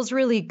feels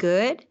really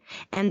good.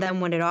 And then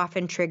what it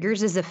often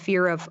triggers is a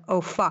fear of,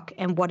 oh, fuck,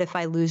 and what if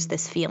I lose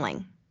this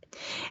feeling?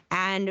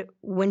 And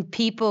when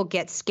people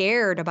get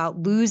scared about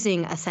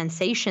losing a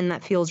sensation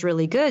that feels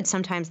really good,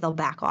 sometimes they'll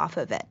back off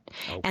of it.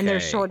 Okay. And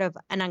there's sort of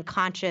an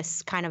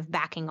unconscious kind of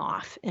backing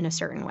off in a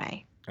certain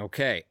way.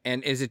 Okay.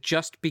 And is it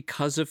just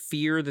because of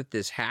fear that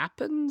this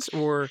happens,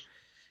 or?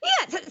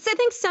 Yeah, so I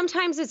think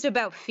sometimes it's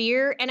about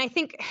fear,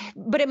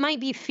 but it might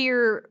be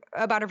fear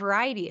about a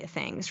variety of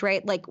things,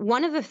 right?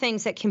 One of the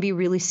things that can be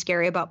really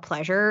scary about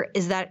pleasure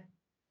is that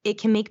it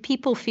can make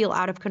people feel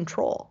out of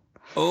control.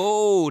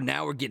 Oh,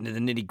 now we're getting to the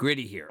nitty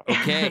gritty here.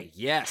 Okay,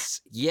 yes,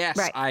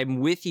 right.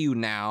 I'm with you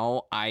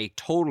now. I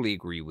totally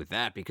agree with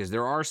that because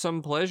there are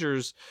some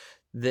pleasures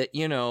that,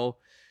 a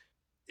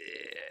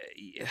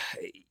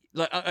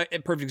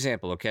perfect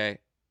example, okay?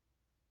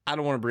 I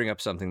don't want to bring up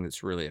something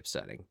that's really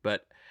upsetting,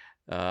 but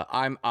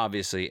I'm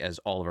obviously, as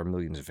all of our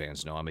millions of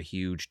fans know, I'm a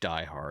huge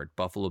diehard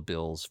Buffalo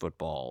Bills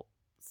football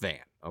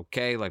fan,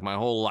 okay? My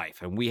whole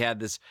life. And we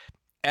had this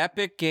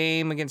epic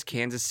game against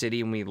Kansas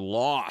City and we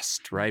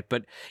lost, right?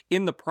 But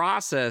in the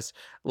process,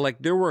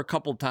 there were a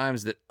couple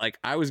times that,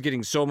 I was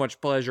getting so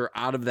much pleasure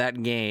out of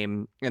that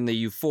game, and the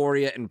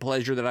euphoria and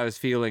pleasure that I was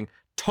feeling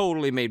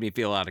totally made me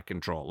feel out of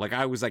control.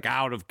 I was,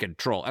 out of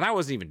control. And I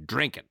wasn't even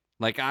drinking.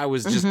 I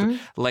was just,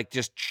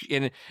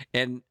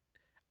 and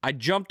I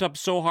jumped up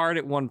so hard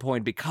at one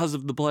point because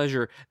of the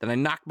pleasure that I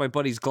knocked my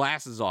buddy's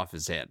glasses off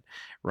his head,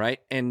 right?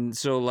 And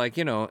so,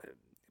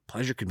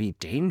 pleasure can be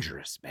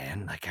dangerous,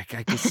 man. I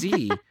can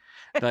see,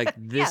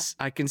 this.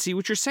 Yeah. I can see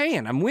what you're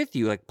saying. I'm with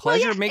you.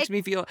 Pleasure makes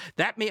me feel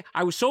that.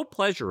 I was so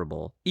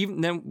pleasurable,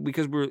 even then,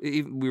 because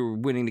we were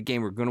winning the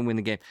game. We were going to win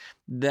the game.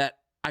 That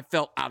I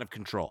felt out of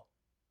control.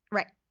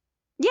 Right.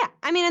 Yeah.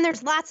 And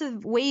there's lots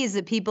of ways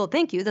that people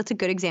thank you. That's a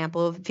good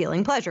example of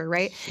feeling pleasure,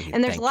 right?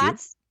 And there's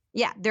lots.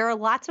 Yeah, there are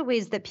lots of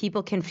ways that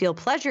people can feel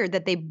pleasure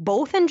that they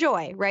both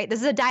enjoy, right? This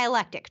is a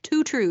dialectic,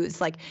 two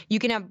truths. You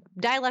can have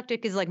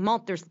dialectic is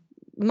there's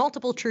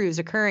multiple truths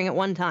occurring at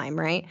one time,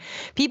 right?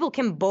 People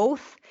can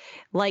both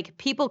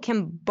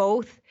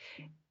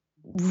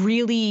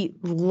really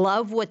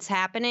love what's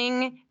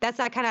happening. That's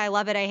that kind of I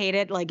love it, I hate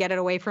it, like get it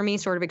away from me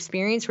sort of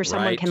experience where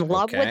someone can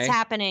love what's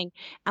happening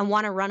and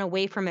want to run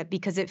away from it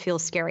because it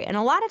feels scary. And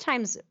a lot of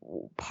times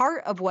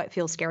part of what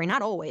feels scary,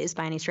 not always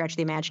by any stretch of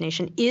the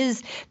imagination,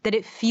 is that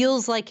it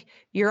feels like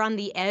you're on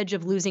the edge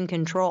of losing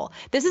control.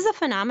 This is a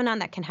phenomenon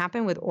that can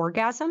happen with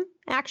orgasm,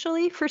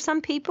 actually, for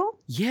some people.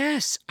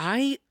 Yes,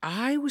 I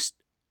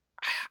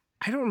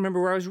don't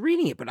remember where I was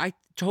reading it, but I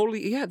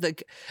totally,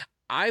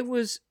 I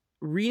was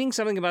reading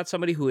something about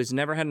somebody who has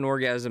never had an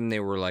orgasm. They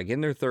were like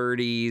in their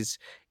 30s,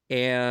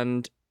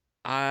 and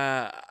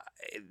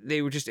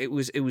they were just, it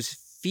was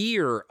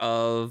fear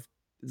of,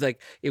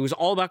 like, it was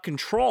all about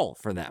control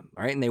for them,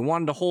 right? And they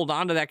wanted to hold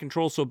on to that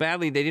control so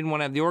badly they didn't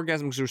want to have the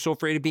orgasm because they were so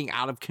afraid of being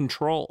out of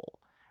control,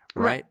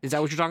 right? Is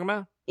that what you're talking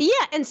about? Yeah.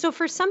 And so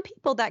for some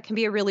people that can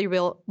be a really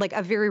real, like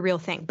a very real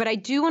thing. But I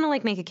do want to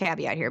like make a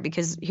caveat here,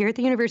 because here at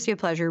the University of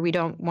Pleasure, we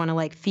don't want to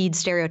like feed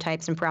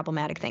stereotypes and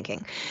problematic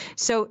thinking.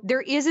 So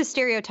there is a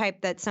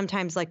stereotype that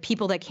sometimes like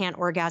people that can't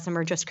orgasm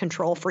are just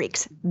control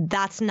freaks.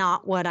 That's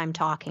not what I'm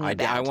talking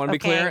about. I want to be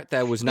clear.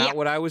 That was not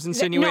what I was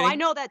insinuating. No, I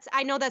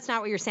know that's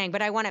not what you're saying,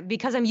 but I want to,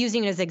 because I'm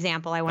using it as an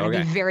example, I want to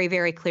be very,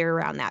 very clear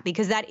around that,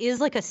 because that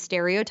is like a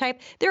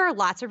stereotype. There are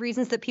lots of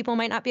reasons that people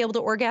might not be able to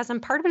orgasm.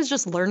 Part of it is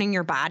just learning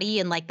your body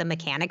and like the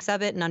mechanics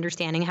of it and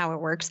understanding how it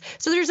works.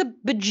 So there's a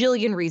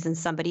bajillion reasons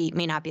somebody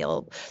may not be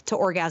able to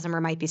orgasm or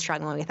might be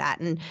struggling with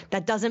that. And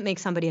that doesn't make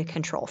somebody a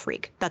control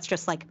freak. That's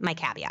just like my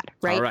caveat,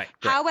 right? All right.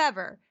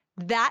 However,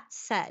 that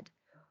said,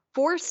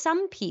 for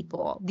some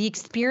people, the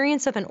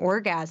experience of an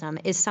orgasm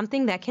is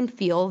something that can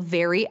feel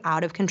very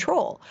out of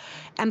control.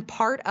 And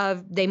part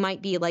of, they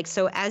might be like,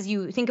 so as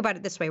you think about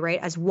it this way, right?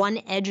 As one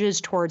edges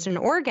towards an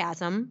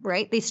orgasm,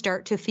 right? They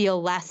start to feel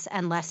less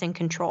and less in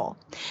control.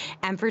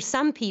 And for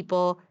some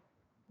people,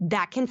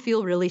 that can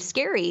feel really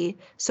scary.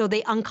 So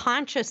they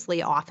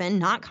unconsciously, often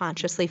not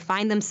consciously,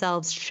 find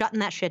themselves shutting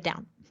that shit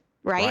down,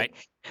 right?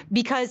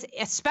 Because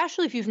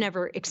especially if you've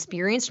never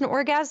experienced an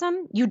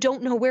orgasm, you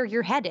don't know where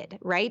you're headed,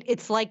 right?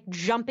 It's like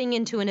jumping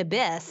into an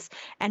abyss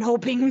and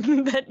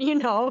hoping that,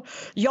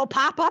 you'll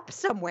pop up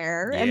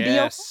somewhere and be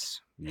okay.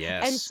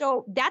 Yes. And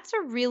so that's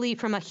a really,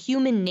 from a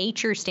human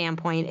nature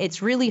standpoint,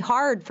 it's really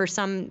hard for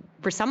some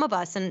of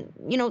us. And,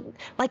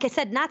 like I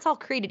said, not all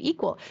created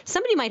equal.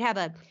 Somebody might have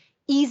a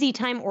easy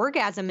time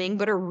orgasming,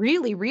 but a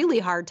really, really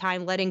hard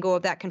time letting go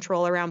of that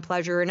control around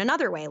pleasure in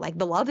another way. Like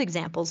the love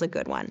example is a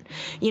good one.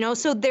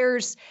 So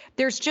there's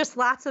just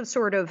lots of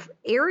sort of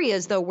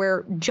areas though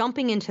where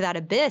jumping into that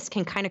abyss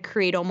can kind of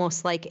create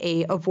almost like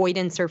a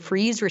avoidance or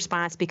freeze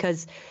response,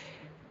 because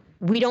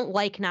we don't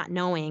like not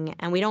knowing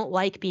and we don't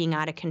like being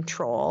out of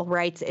control,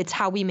 right? It's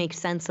how we make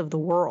sense of the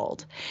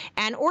world.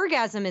 And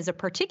orgasm is a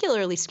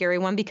particularly scary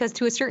one because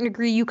to a certain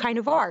degree you kind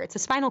of are. It's a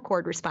spinal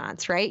cord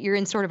response, right? You're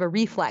in sort of a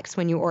reflex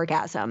when you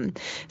orgasm.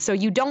 So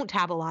you don't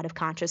have a lot of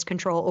conscious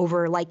control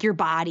over like your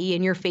body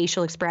and your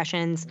facial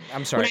expressions.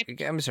 I'm sorry.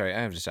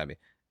 I have to stop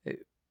you.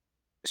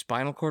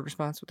 Spinal cord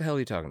response? What the hell are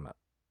you talking about?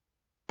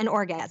 An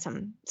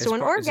orgasm. Is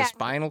a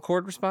spinal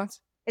cord response?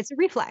 It's a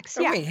reflex.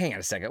 Yeah. Wait, hang on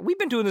a second. We've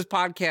been doing this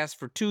podcast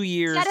for 2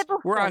 years.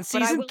 We're on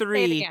season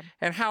 3.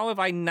 And how have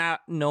I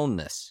not known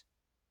this?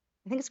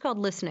 I think it's called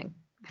listening.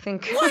 I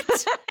think.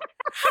 What?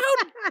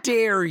 How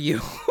dare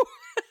you?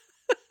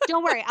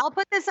 Don't worry. I'll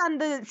put this on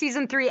the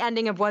season 3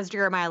 ending of Was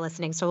Jeremiah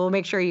Listening, so we'll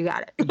make sure you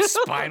got it.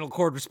 Spinal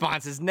cord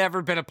response has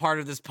never been a part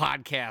of this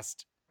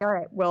podcast. All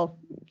right. Well,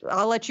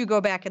 I'll let you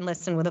go back and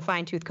listen with a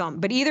fine-tooth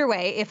comb. But either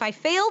way, if I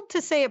failed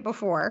to say it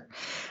before,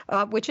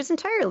 which is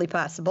entirely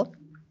possible,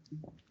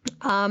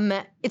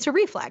 it's a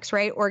reflex,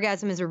 right?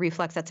 Orgasm is a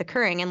reflex that's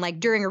occurring. And like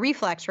during a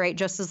reflex, right,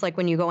 just as like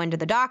when you go into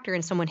the doctor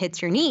and someone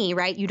hits your knee,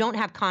 right, you don't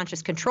have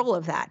conscious control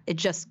of that. It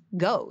just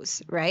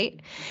goes,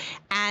 right?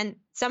 And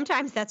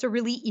sometimes that's a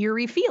really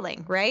eerie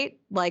feeling, right?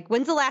 Like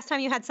when's the last time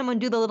you had someone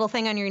do the little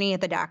thing on your knee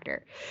at the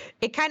doctor?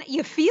 It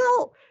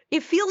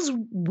feels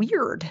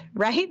weird,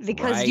 right?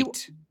 Because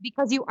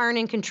you aren't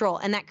in control.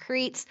 And that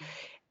creates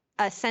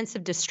a sense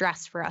of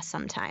distress for us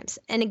sometimes.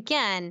 And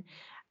again,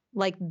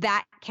 like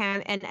that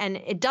can, and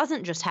it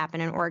doesn't just happen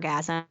in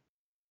orgasm.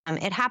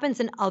 It happens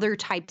in other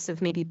types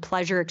of maybe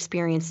pleasure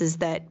experiences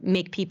that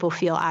make people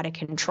feel out of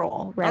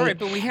control, right? All right,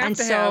 but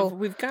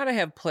we've got to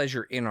have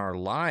pleasure in our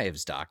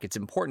lives, Doc. It's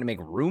important to make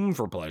room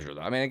for pleasure,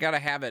 though. I mean, I got to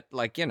have it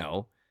like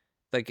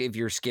if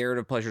you're scared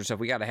of pleasure stuff,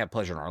 we got to have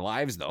pleasure in our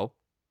lives, though.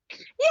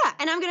 Yeah,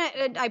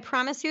 and I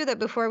promise you that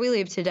before we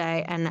leave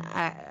today, and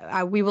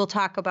we will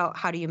talk about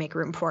how do you make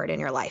room for it in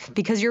your life,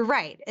 because you're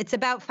right. It's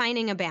about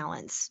finding a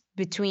balance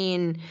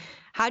between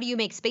how do you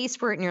make space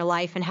for it in your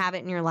life and have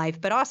it in your life,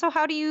 but also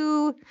how do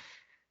you,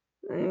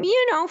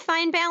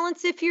 find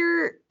balance if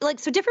you're like,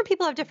 so different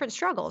people have different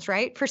struggles,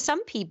 right? For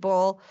some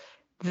people,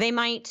 they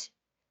might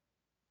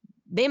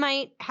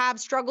have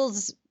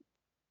struggles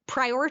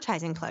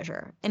prioritizing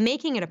pleasure and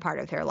making it a part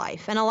of their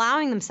life and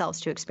allowing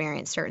themselves to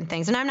experience certain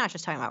things. And I'm not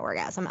just talking about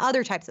orgasm,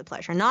 other types of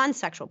pleasure,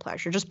 non-sexual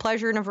pleasure, just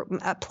pleasure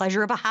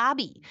pleasure of a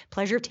hobby,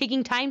 pleasure of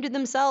taking time to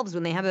themselves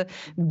when they have a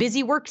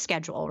busy work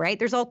schedule, right?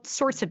 There's all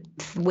sorts of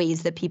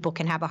ways that people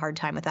can have a hard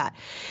time with that.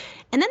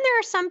 And then there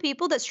are some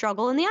people that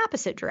struggle in the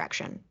opposite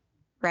direction,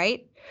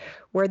 right?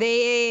 Where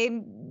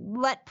they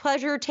let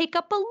pleasure take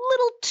up a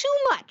little too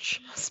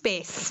much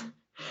space.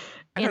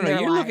 I don't know.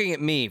 You're looking at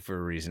me for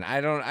a reason.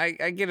 I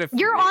get a.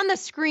 You're on the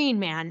screen,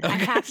 man. I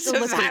have to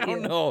look at you. I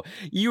don't know.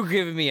 You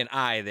giving me an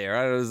eye there.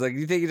 I was like,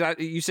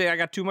 you say I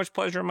got too much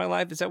pleasure in my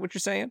life? Is that what you're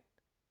saying?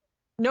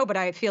 No, but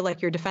I feel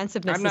like your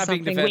defensiveness I'm not is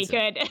something we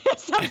could.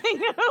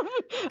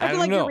 I feel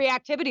like your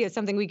reactivity is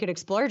something we could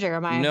explore,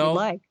 Jeremiah. If you'd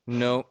like.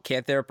 No,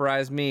 can't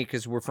therapize me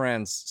because we're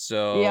friends.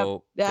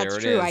 So that's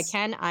true.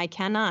 I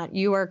cannot.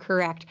 You are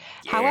correct.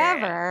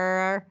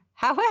 Yeah.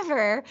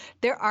 However,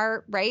 there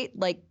are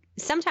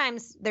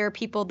sometimes there are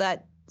people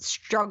that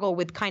struggle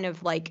with kind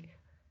of like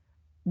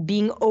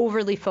being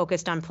overly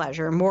focused on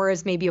pleasure more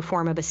as maybe a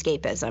form of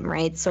escapism,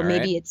 right? So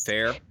maybe it's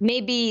fair.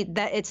 Maybe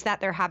that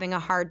they're having a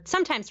hard,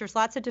 sometimes there's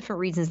lots of different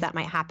reasons that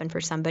might happen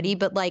for somebody,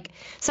 but like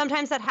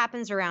sometimes that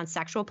happens around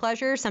sexual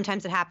pleasure.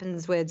 Sometimes it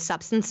happens with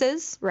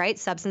substances, right?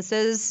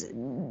 Substances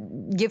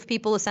give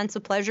people a sense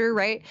of pleasure,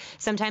 right?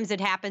 Sometimes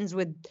it happens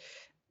with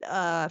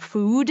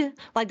food.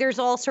 Like there's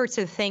all sorts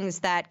of things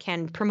that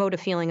can promote a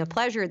feeling of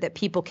pleasure that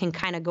people can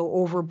kind of go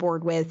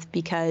overboard with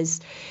because,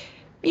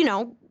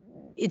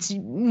 it's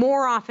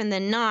more often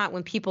than not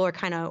when people are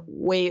kind of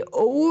way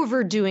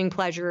overdoing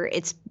pleasure,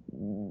 it's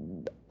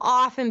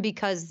often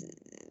because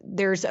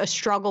there's a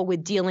struggle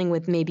with dealing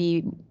with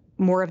maybe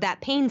more of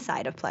that pain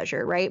side of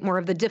pleasure, right? More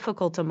of the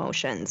difficult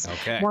emotions,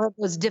 more of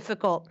those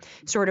difficult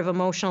sort of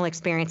emotional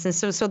experiences.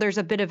 So there's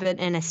a bit of an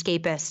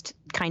escapist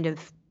kind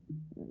of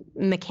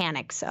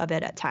mechanics of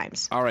it at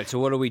times. All right. So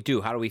what do we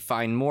do? How do we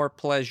find more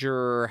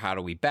pleasure? How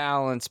do we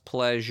balance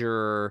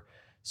pleasure?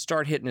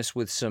 Start hitting us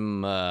with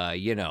some,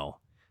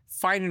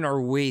 finding our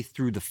way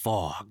through the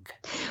fog.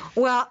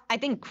 Well, I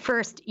think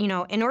first, in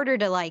order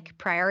to like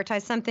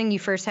prioritize something, you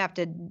first have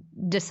to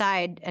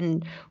decide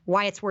and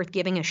why it's worth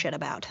giving a shit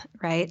about,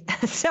 right?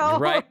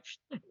 So,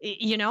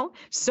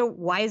 so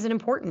why is it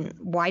important?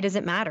 Why does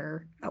it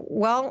matter?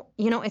 Well,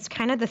 it's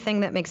kind of the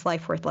thing that makes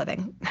life worth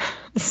living.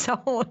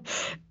 So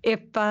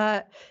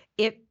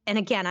and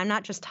again, I'm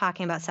not just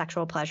talking about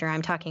sexual pleasure.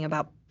 I'm talking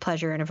about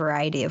pleasure in a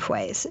variety of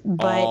ways.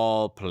 But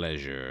all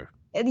pleasure.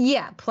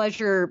 Yeah,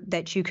 pleasure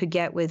that you could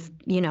get with,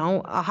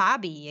 a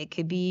hobby. It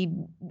could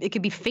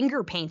be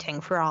finger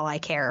painting for all I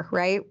care,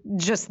 right?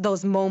 Just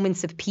those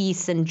moments of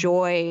peace and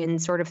joy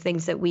and sort of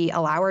things that we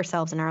allow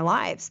ourselves in our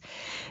lives.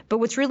 But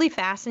what's really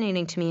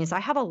fascinating to me is I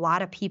have a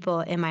lot of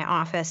people in my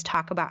office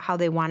talk about how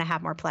they want to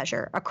have more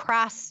pleasure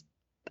across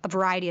a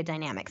variety of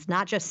dynamics,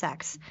 not just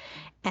sex.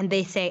 And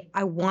they say,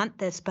 I want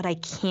this, but I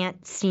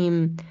can't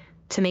seem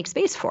to make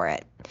space for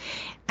it.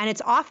 And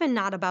it's often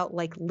not about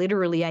like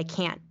literally I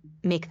can't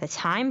make the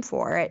time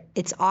for it.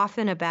 It's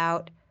often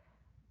about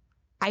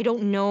I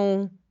don't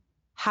know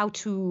how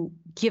to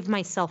give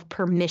myself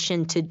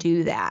permission to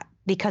do that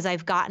because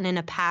I've gotten in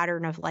a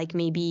pattern of like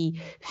maybe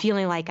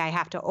feeling like I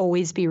have to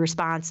always be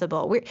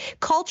responsible. We're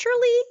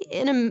culturally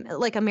in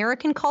like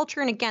American culture,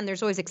 and again,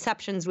 there's always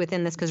exceptions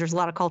within this because there's a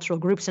lot of cultural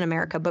groups in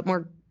America, but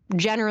more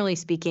generally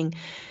speaking,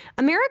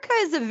 America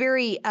is a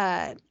very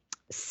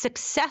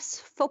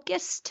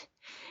success-focused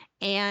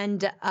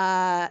and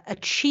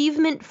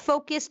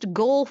achievement-focused,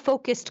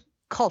 goal-focused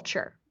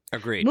culture.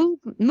 Agreed.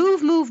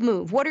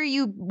 Move. What are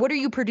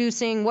you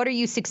producing? What are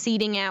you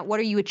succeeding at?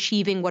 What are you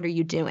achieving? What are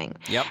you doing?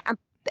 Yep.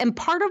 And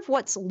part of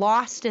what's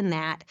lost in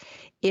that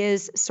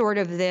is sort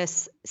of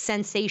this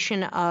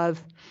sensation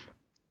of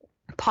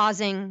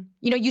pausing.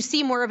 You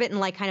see more of it in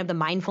like kind of the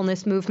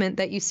mindfulness movement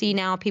that you see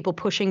now, people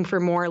pushing for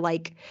more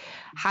like,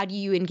 how do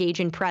you engage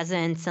in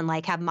presence and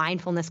like have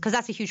mindfulness? Because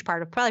that's a huge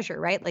part of pleasure,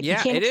 right? Like,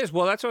 yeah, it is.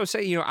 Well, that's what I was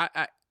saying.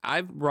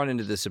 I've run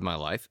into this in my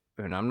life,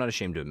 and I'm not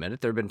ashamed to admit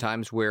it. There have been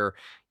times where,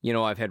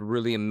 I've had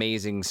really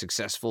amazing,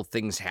 successful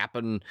things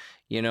happen,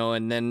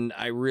 and then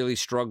I really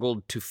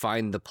struggled to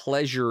find the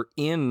pleasure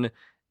in,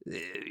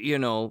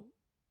 the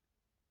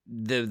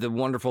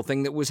wonderful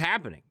thing that was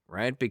happening,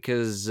 right?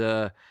 Because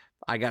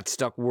I got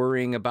stuck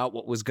worrying about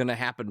what was going to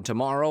happen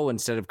tomorrow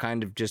instead of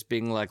kind of just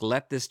being like,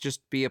 let this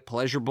just be a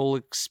pleasurable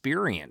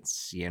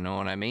experience. You know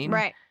what I mean?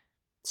 Right.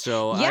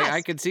 So yes.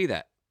 I could see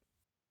that.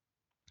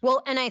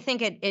 Well, and I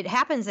think it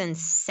happens in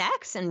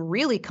sex in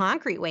really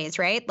concrete ways,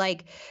 right?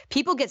 Like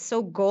people get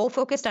so goal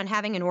focused on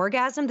having an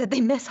orgasm that they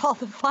miss all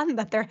the fun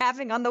that they're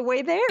having on the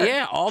way there.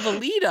 Yeah, all the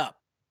lead up.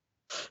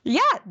 Yeah,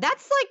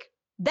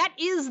 that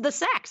is the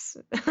sex.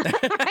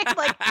 Right?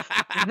 Like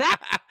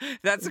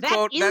that's a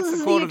quote. That's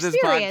the quote of this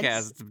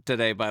podcast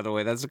today, by the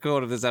way. That's the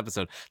quote of this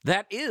episode.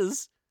 That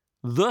is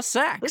the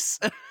sex.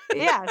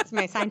 Yeah, it's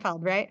my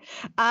Seinfeld, right?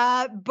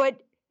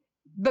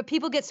 But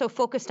people get so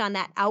focused on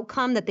that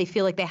outcome that they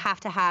feel like they have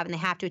to have and they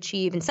have to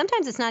achieve. And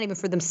sometimes it's not even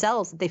for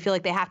themselves that they feel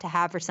like they have to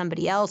have for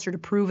somebody else or to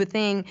prove a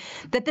thing,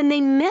 that then they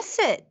miss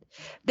it.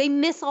 they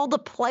miss all the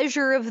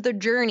pleasure of the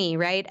journey,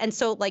 right? And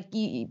so like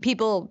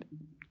people,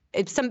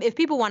 if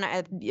people want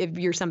to, if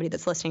you're somebody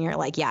that's listening, you're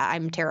like, yeah,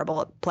 I'm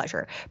terrible at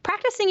pleasure.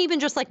 Practicing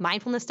even just like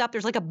mindfulness stuff.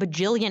 There's like a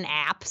bajillion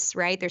apps,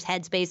 right? There's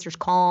Headspace, there's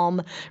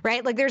Calm,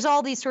 right? Like there's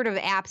all these sort of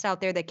apps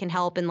out there that can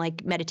help in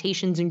like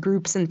meditations and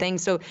groups and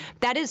things. So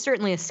that is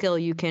certainly a skill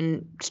you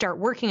can start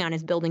working on,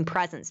 is building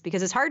presence,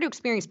 because it's hard to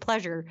experience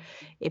pleasure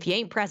if you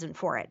ain't present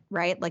for it,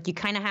 right? Like you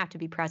kind of have to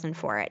be present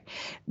for it.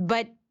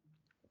 But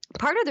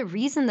part of the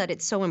reason that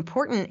it's so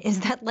important is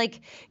that,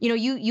 like,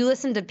 you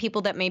listen to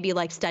people that maybe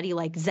like study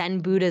like Zen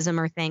Buddhism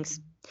or things,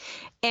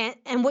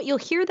 and what you'll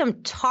hear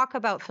them talk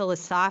about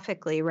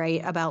philosophically, right,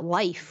 about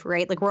life,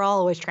 right? Like we're all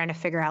always trying to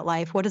figure out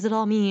life. What does it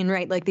all mean,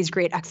 right? Like these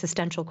great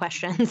existential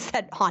questions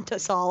that haunt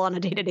us all on a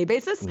day-to-day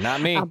basis. Not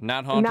me,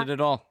 not haunted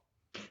at all.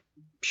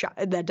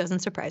 That doesn't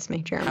surprise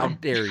me, Jeremy. How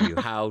dare you?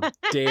 How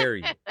dare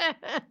you?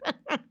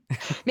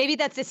 Maybe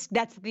that's the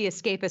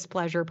escapist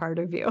pleasure part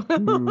of you.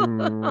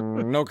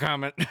 No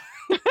comment.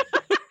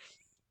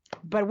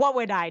 But what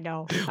would I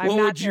know? What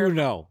would you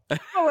know?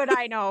 What would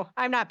I know?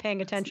 I'm not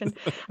paying attention.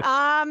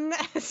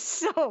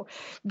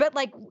 But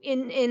like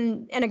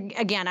and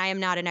again, I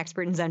am not an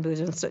expert in Zen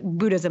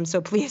Buddhism,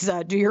 so please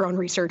do your own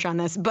research on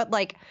this. But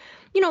like,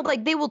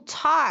 like they will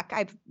talk.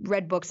 I've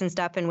read books and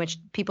stuff in which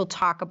people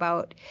talk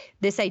about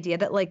this idea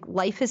that like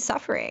life is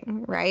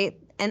suffering, right?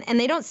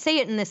 And they don't say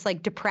it in this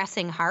like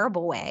depressing,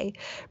 horrible way,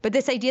 but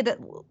this idea that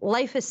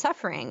life is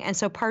suffering. And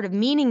so part of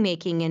meaning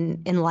making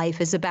in life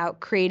is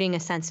about creating a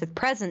sense of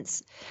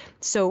presence.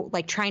 So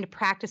like trying to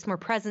practice more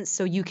presence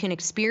so you can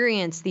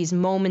experience these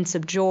moments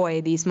of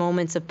joy, these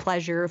moments of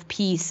pleasure, of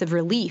peace, of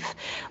relief.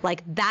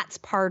 Like that's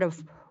part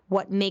of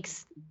what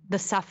makes the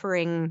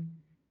suffering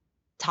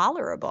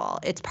tolerable.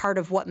 It's part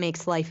of what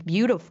makes life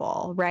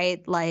beautiful,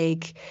 right?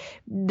 Like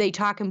they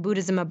talk in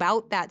Buddhism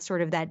about that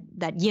sort of that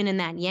yin and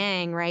that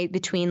yang, right?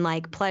 Between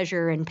like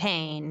pleasure and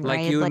pain, like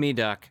right? you and me,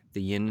 Duck,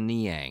 the yin and the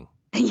yang.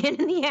 The yin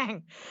and the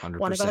yang. 100%.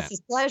 One of us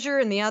is pleasure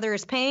and the other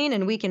is pain,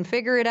 and we can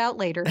figure it out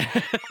later.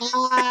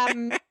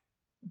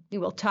 We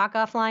will talk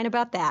offline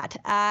about that.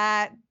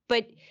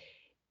 But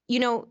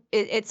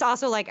it's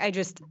also like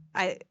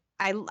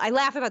I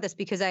laugh about this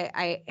because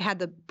I had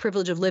the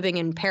privilege of living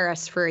in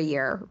Paris for a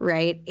year,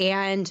 right?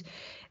 And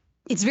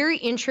it's very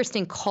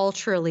interesting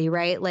culturally,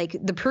 right? Like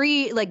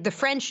the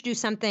French do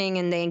something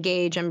and they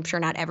engage. I'm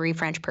sure not every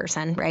French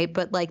person, right?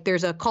 But like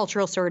there's a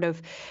cultural sort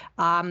of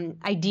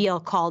ideal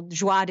called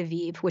joie de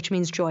vivre, which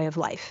means joy of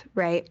life,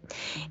 right?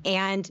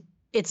 And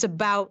it's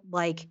about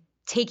like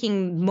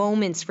taking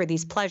moments for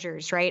these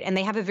pleasures, right? And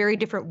they have a very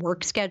different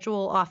work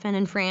schedule often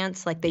in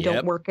France. Like they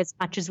don't work as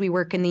much as we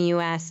work in the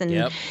U.S. And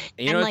I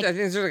think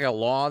there's like a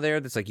law there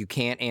that's like you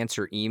can't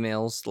answer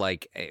emails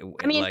like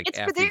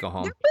after you go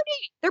home.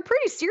 They're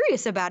pretty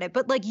serious about it.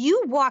 But like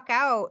you walk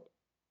out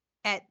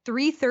at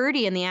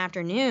 3:30 in the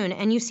afternoon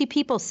and you see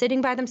people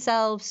sitting by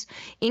themselves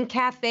in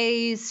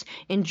cafes,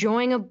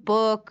 enjoying a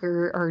book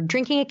or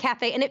drinking a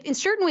cafe. And it in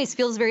certain ways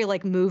feels very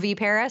like movie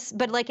Paris,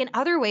 but like in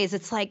other ways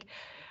it's like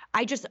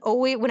I just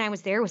always, when I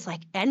was there, was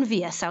like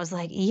envious. I was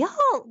like, yo,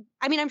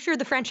 I mean, I'm sure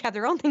the French have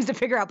their own things to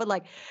figure out, but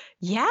like,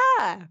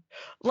 yeah,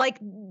 like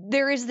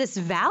there is this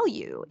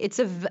value. It's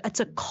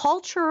a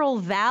cultural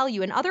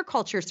value. In other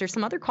cultures, there's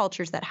some other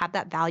cultures that have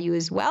that value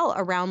as well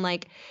around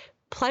like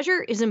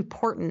pleasure is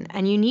important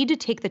and you need to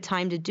take the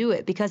time to do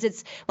it because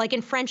it's like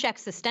in French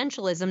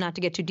existentialism, not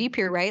to get too deep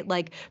here, right?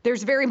 Like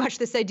there's very much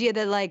this idea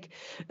that like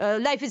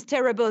life is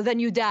terrible, then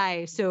you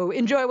die. So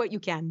enjoy what you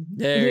can.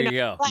 There you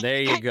go. Like,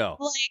 there you go.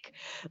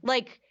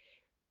 Like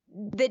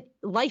that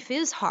life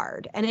is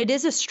hard and it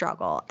is a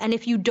struggle. And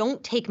if you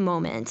don't take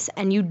moments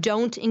and you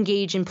don't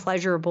engage in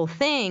pleasurable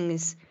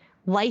things,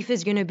 life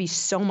is going to be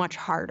so much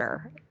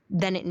harder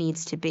than it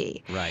needs to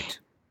be. Right.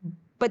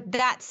 But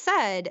that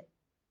said,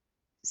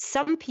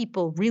 some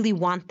people really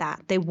want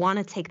that. They want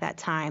to take that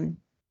time.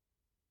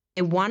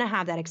 They want to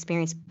have that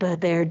experience, but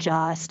they're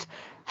just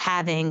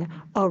having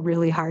a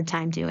really hard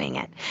time doing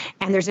it.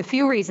 And there's a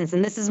few reasons.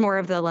 And this is more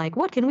of the like,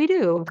 what can we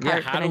do? Yeah,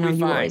 how do we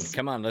find?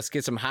 Come on, let's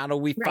get some how do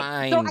we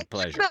find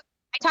pleasure.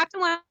 I talked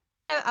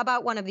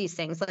about one of these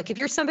things. Like if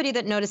you're somebody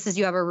that notices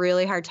you have a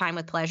really hard time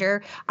with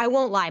pleasure, I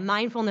won't lie,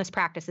 mindfulness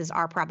practices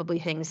are probably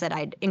things that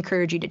I'd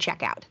encourage you to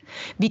check out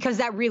because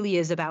that really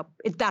is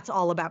that's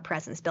all about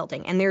presence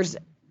building. And there's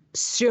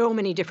so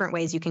many different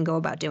ways you can go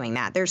about doing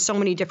that. There's so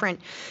many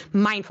different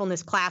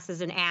mindfulness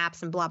classes and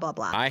apps and blah, blah,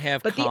 blah. I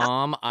have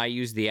Calm. I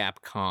use the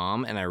app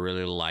Calm and I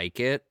really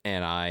like it.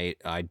 And I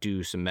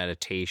do some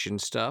meditation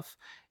stuff.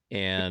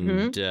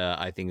 And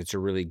I think it's a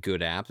really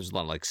good app. There's a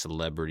lot of like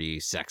celebrity,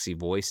 sexy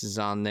voices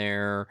on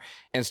there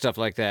and stuff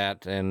like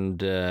that.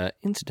 And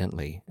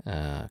incidentally,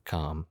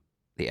 Calm,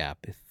 the app,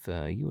 if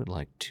you would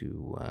like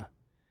to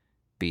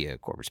be a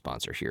corporate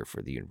sponsor here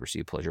for the University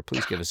of Pleasure,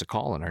 please give us a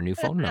call on our new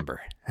phone number.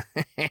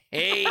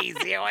 Hey,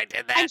 see how I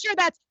did that?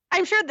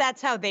 I'm sure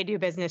that's how they do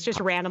business, just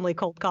randomly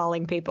cold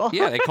calling people.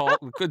 Yeah,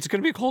 it's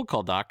going to be a cold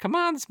call, Doc. Come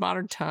on, it's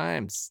modern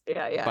times.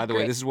 Yeah. By the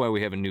way, this is why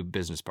we have a new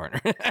business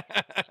partner.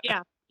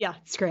 Yeah,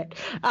 it's great.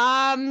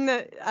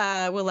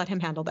 We'll let him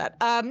handle that.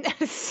 I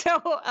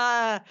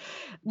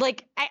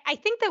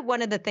think that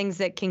one of the things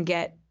that can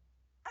get,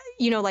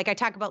 like I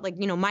talk about,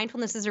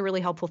 mindfulness is a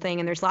really helpful thing,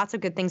 and there's lots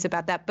of good things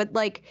about that, but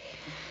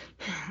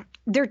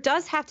there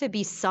does have to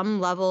be some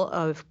level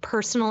of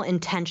personal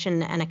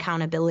intention and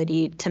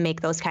accountability to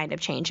make those kind of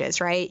changes,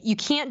 right? You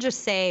can't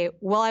just say,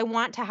 well, I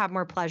want to have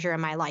more pleasure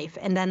in my life,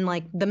 and then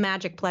the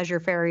magic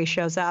pleasure fairy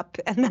shows up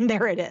and then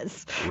there it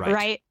is,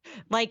 right?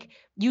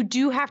 You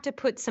do have to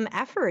put some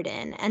effort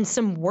in and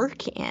some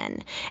work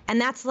in, and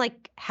that's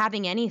like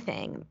having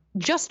anything.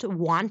 Just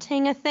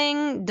wanting a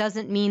thing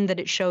doesn't mean that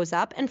it shows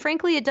up, and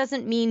frankly, it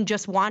doesn't mean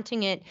just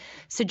wanting it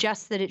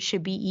suggests that it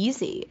should be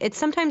easy. It's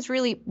sometimes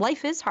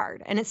life is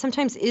hard, and it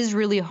sometimes is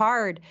really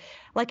hard.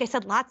 Like I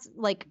said, lots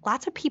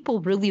of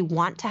people really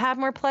want to have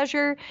more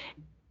pleasure,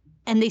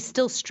 and they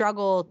still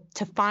struggle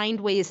to find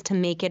ways to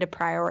make it a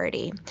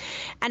priority.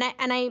 And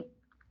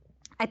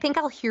I think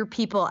I'll hear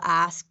people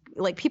ask,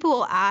 people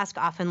will ask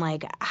often,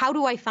 how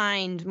do I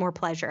find more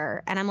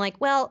pleasure? And I'm like,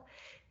 well,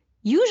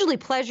 usually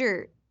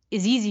pleasure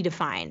is easy to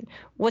find.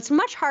 What's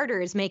much harder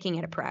is making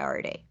it a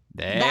priority.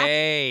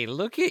 Hey,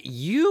 look at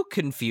you,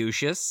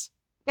 Confucius.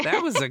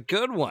 That was a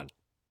good one.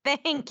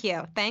 Thank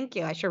you.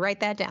 I should write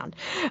that down.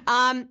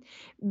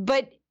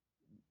 But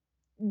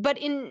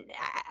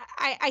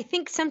I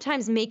think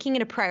sometimes making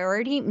it a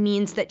priority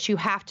means that you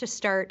have to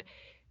start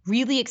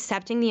really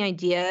accepting the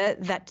idea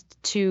that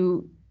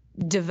to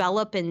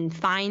develop and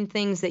find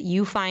things that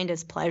you find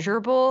as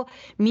pleasurable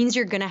means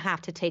you're going to have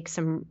to take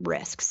some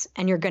risks,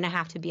 and you're going to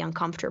have to be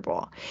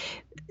uncomfortable.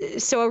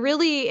 So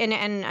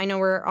and I know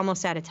we're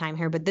almost out of time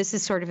here, but this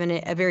is sort of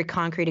a very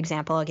concrete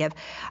example I'll give.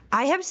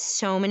 I have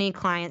so many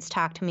clients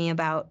talk to me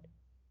about,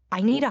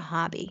 I need a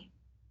hobby.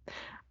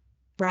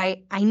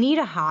 Right? I need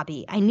a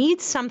hobby. I need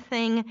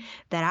something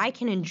that I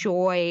can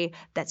enjoy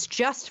that's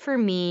just for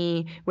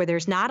me, where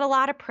there's not a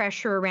lot of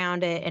pressure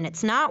around it, and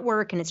it's not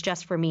work, and it's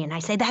just for me. And I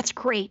say, that's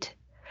great.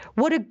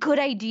 What a good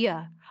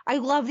idea. I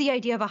love the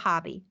idea of a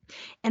hobby.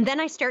 And then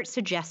I start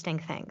suggesting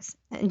things.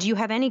 And do you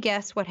have any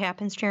guess what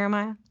happens,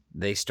 Jeremiah?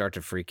 They start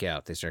to freak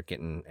out. They start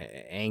getting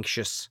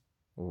anxious,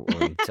 or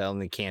tell them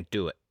they can't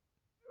do it.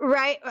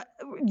 Right.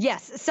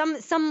 Yes.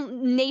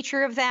 Some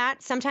nature of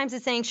that. Sometimes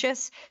it's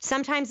anxious.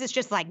 Sometimes it's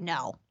just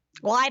no.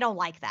 Well, I don't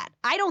like that.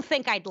 I don't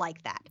think I'd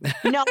like that.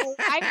 No,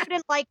 I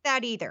wouldn't like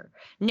that either.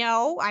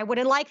 No, I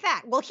wouldn't like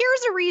that. Well,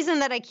 here's a reason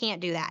that I can't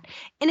do that.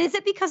 And is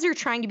it because they're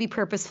trying to be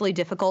purposefully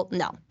difficult?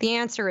 No. The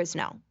answer is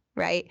no.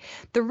 Right.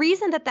 The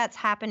reason that that's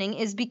happening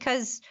is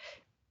because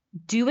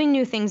doing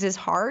new things is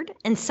hard,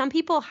 and some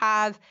people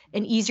have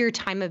an easier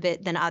time of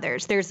it than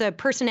others. There's a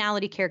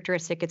personality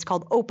characteristic. It's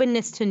called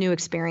openness to new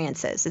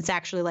experiences. It's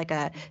actually like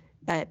a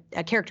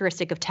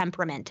characteristic of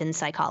temperament in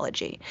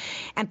psychology.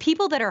 And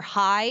people that are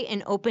high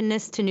in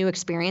openness to new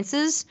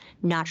experiences,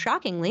 not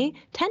shockingly,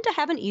 tend to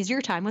have an easier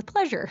time with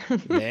pleasure.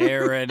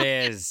 There it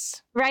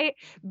is. Right?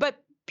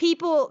 But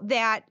people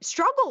that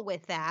struggle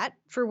with that,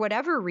 for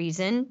whatever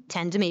reason,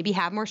 tend to maybe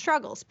have more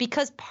struggles,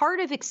 because part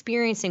of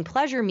experiencing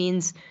pleasure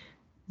means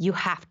you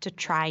have to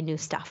try new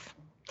stuff.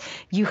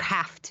 You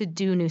have to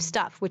do new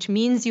stuff, which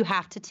means you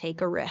have to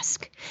take a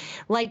risk.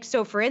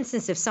 So for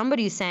instance, if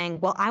somebody's saying,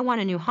 well, I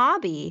want a new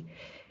hobby,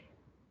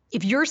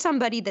 if you're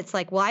somebody that's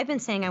like, well, I've been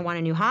saying I want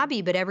a new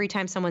hobby, but every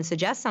time someone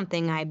suggests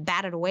something, I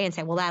bat it away and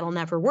say, well, that'll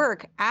never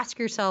work. Ask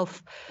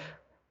yourself,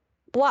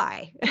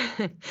 why?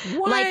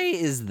 Why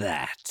is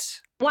that?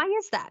 Why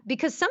is that?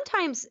 Because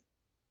sometimes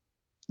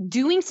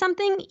doing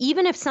something,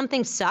 even if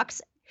something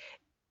sucks,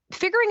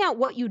 figuring out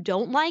what you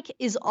don't like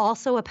is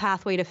also a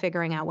pathway to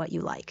figuring out what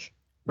you like,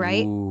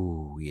 right?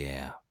 Ooh,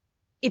 yeah.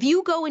 If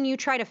you go and you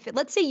try to fit,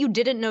 let's say you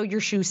didn't know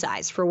your shoe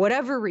size for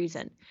whatever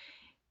reason,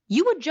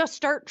 you would just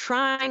start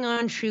trying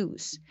on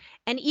shoes.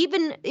 And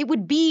even it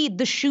would be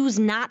the shoes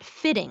not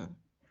fitting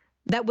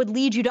that would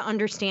lead you to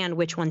understand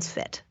which ones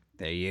fit.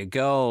 There you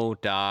go,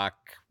 Doc.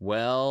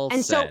 Well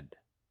said.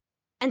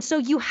 And so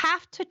you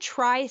have to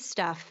try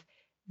stuff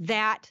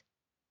that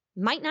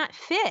might not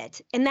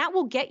fit, and that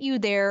will get you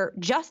there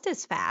just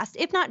as fast,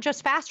 if not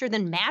just faster,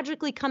 than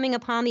magically coming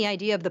upon the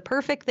idea of the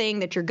perfect thing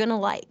that you're going to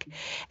like.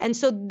 And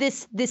so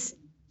this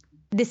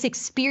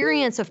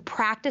experience of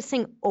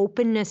practicing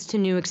openness to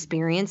new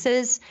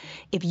experiences,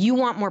 if you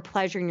want more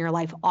pleasure in your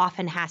life,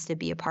 often has to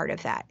be a part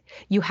of that.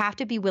 You have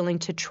to be willing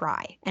to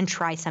try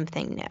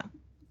something new.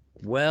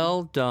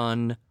 Well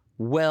done.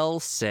 Well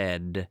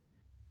said.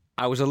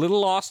 I was a little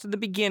lost in the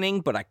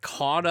beginning, but I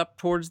caught up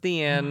towards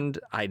the end.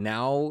 I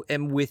now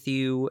am with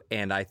you,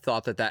 and I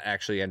thought that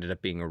actually ended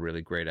up being a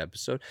really great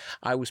episode.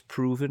 I was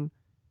proven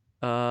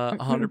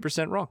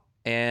 100% wrong.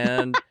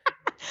 And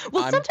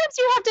Well, sometimes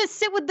you have to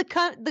sit with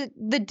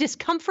the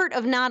discomfort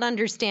of not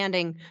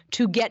understanding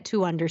to get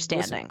to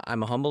understanding. Listen,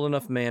 I'm a humble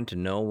enough man to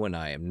know when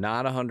I am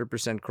not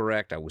 100%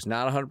 correct. I was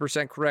not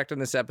 100% correct in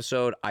this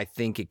episode. I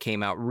think it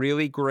came out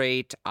really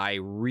great. I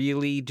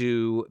really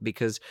do,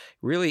 because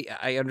really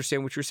I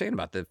understand what you're saying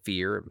about the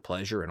fear and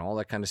pleasure and all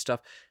that kind of stuff.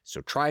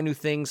 So try new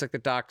things, like the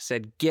doc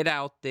said. Get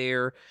out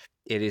there.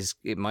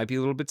 It might be a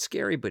little bit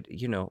scary, but,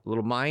 a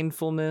little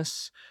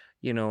mindfulness,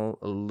 a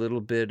little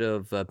bit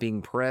of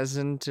being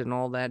present and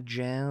all that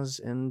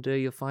jazz, and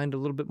you'll find a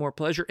little bit more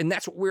pleasure. And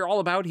that's what we're all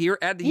about here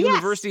at the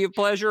University of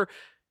Pleasure.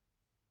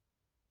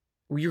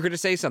 You're going to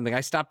say something.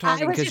 I stopped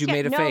talking because you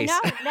made a face.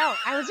 No.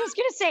 I was just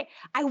going to say,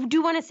 I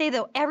do want to say,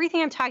 though,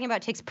 everything I'm talking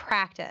about takes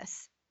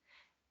practice.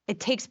 It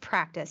takes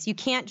practice. You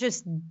can't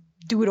just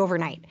do it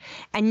overnight.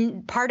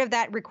 And part of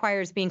that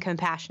requires being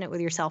compassionate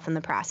with yourself in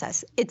the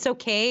process. It's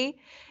okay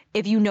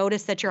if you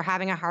notice that you're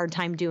having a hard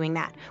time doing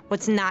that.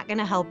 What's not going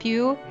to help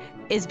you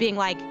is being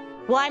like,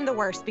 well, I'm the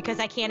worst because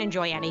I can't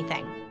enjoy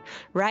anything,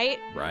 right?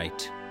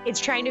 Right.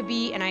 It's trying to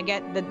be, and I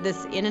get that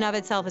this in and of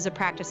itself is a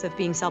practice of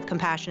being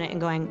self-compassionate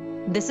and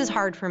going, this is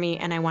hard for me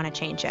and I want to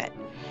change it.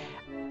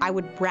 I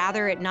would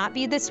rather it not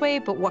be this way,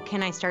 but what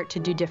can I start to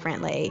do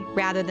differently,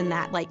 rather than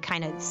that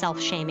kind of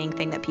self-shaming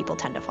thing that people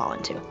tend to fall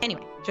into.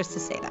 Anyway, just to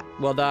say that.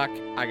 Well, Doc,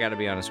 I got to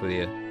be honest with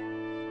you.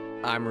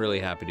 I'm really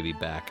happy to be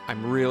back.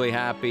 I'm really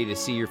happy to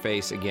see your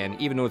face again,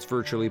 even though it's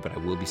virtually, but I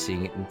will be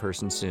seeing it in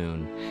person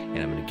soon. And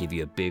I'm going to give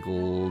you a big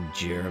old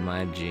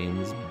Jeremiah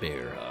James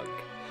bear hug.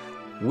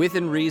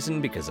 Within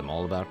reason, because I'm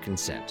all about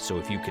consent. So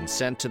if you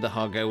consent to the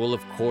hug, I will,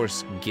 of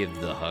course,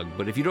 give the hug.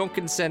 But if you don't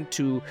consent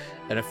to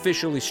an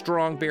officially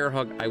strong bear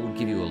hug, I will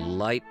give you a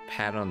light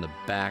pat on the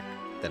back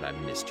that I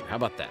missed you. How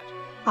about that?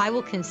 I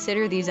will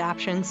consider these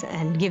options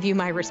and give you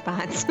my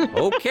response.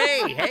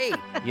 Okay. Hey,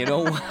 you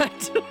know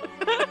what?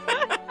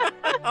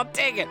 I'll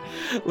take it.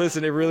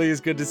 Listen, it really is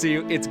good to see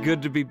you. It's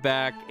good to be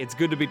back. It's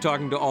good to be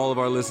talking to all of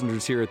our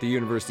listeners here at the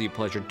University of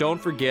Pleasure.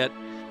 Don't forget,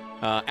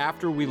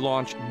 after we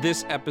launch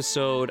this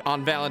episode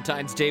on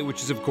Valentine's Day,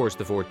 which is, of course,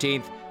 the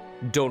 14th,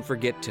 don't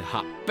forget to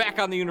hop back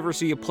on the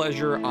University of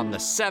Pleasure on the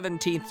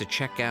 17th to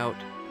check out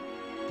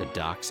the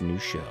Doc's new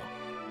show,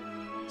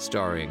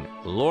 starring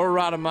Laura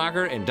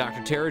Rademacher and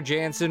Dr. Tara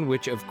Jansen,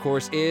 which, of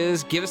course,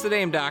 is, give us the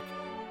name, Doc.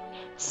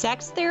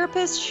 Sex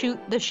Therapists Shoot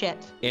the Shit.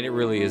 And it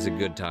really is a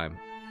good time.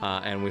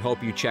 And we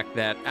hope you check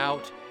that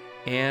out.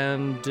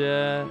 And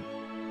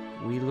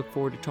we look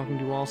forward to talking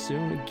to you all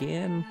soon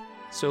again.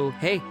 So,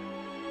 hey,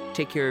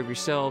 take care of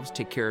yourselves,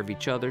 take care of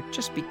each other,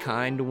 just be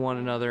kind to one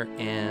another,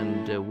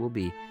 and we'll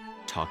be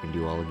talking to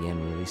you all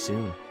again really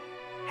soon.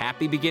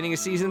 Happy beginning of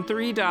season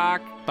 3,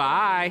 Doc.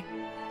 Bye.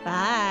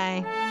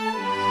 Bye.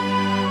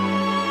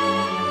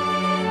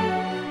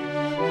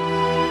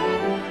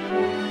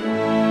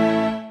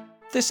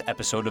 This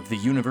episode of the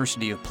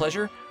University of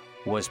Pleasure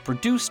was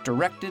produced,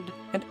 directed,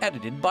 and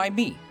edited by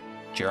me,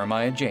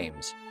 Jeremiah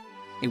James.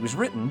 It was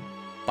written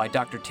by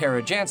Dr.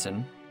 Tara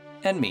Jansen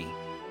and me,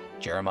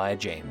 Jeremiah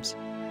James.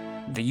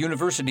 The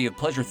University of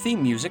Pleasure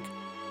theme music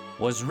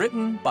was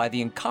written by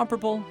the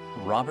incomparable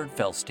Robert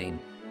Felstein.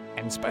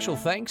 And special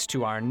thanks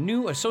to our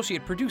new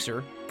associate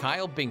producer,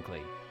 Kyle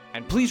Binkley.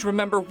 And please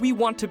remember, we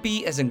want to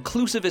be as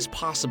inclusive as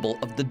possible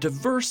of the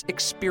diverse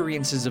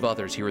experiences of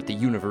others here at the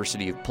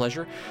University of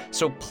Pleasure.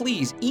 So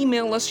please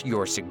email us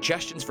your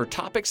suggestions for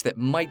topics that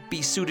might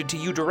be suited to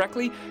you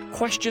directly,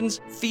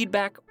 questions,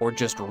 feedback, or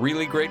just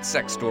really great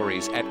sex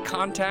stories at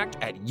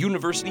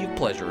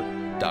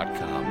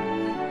contact@universityofpleasure.com.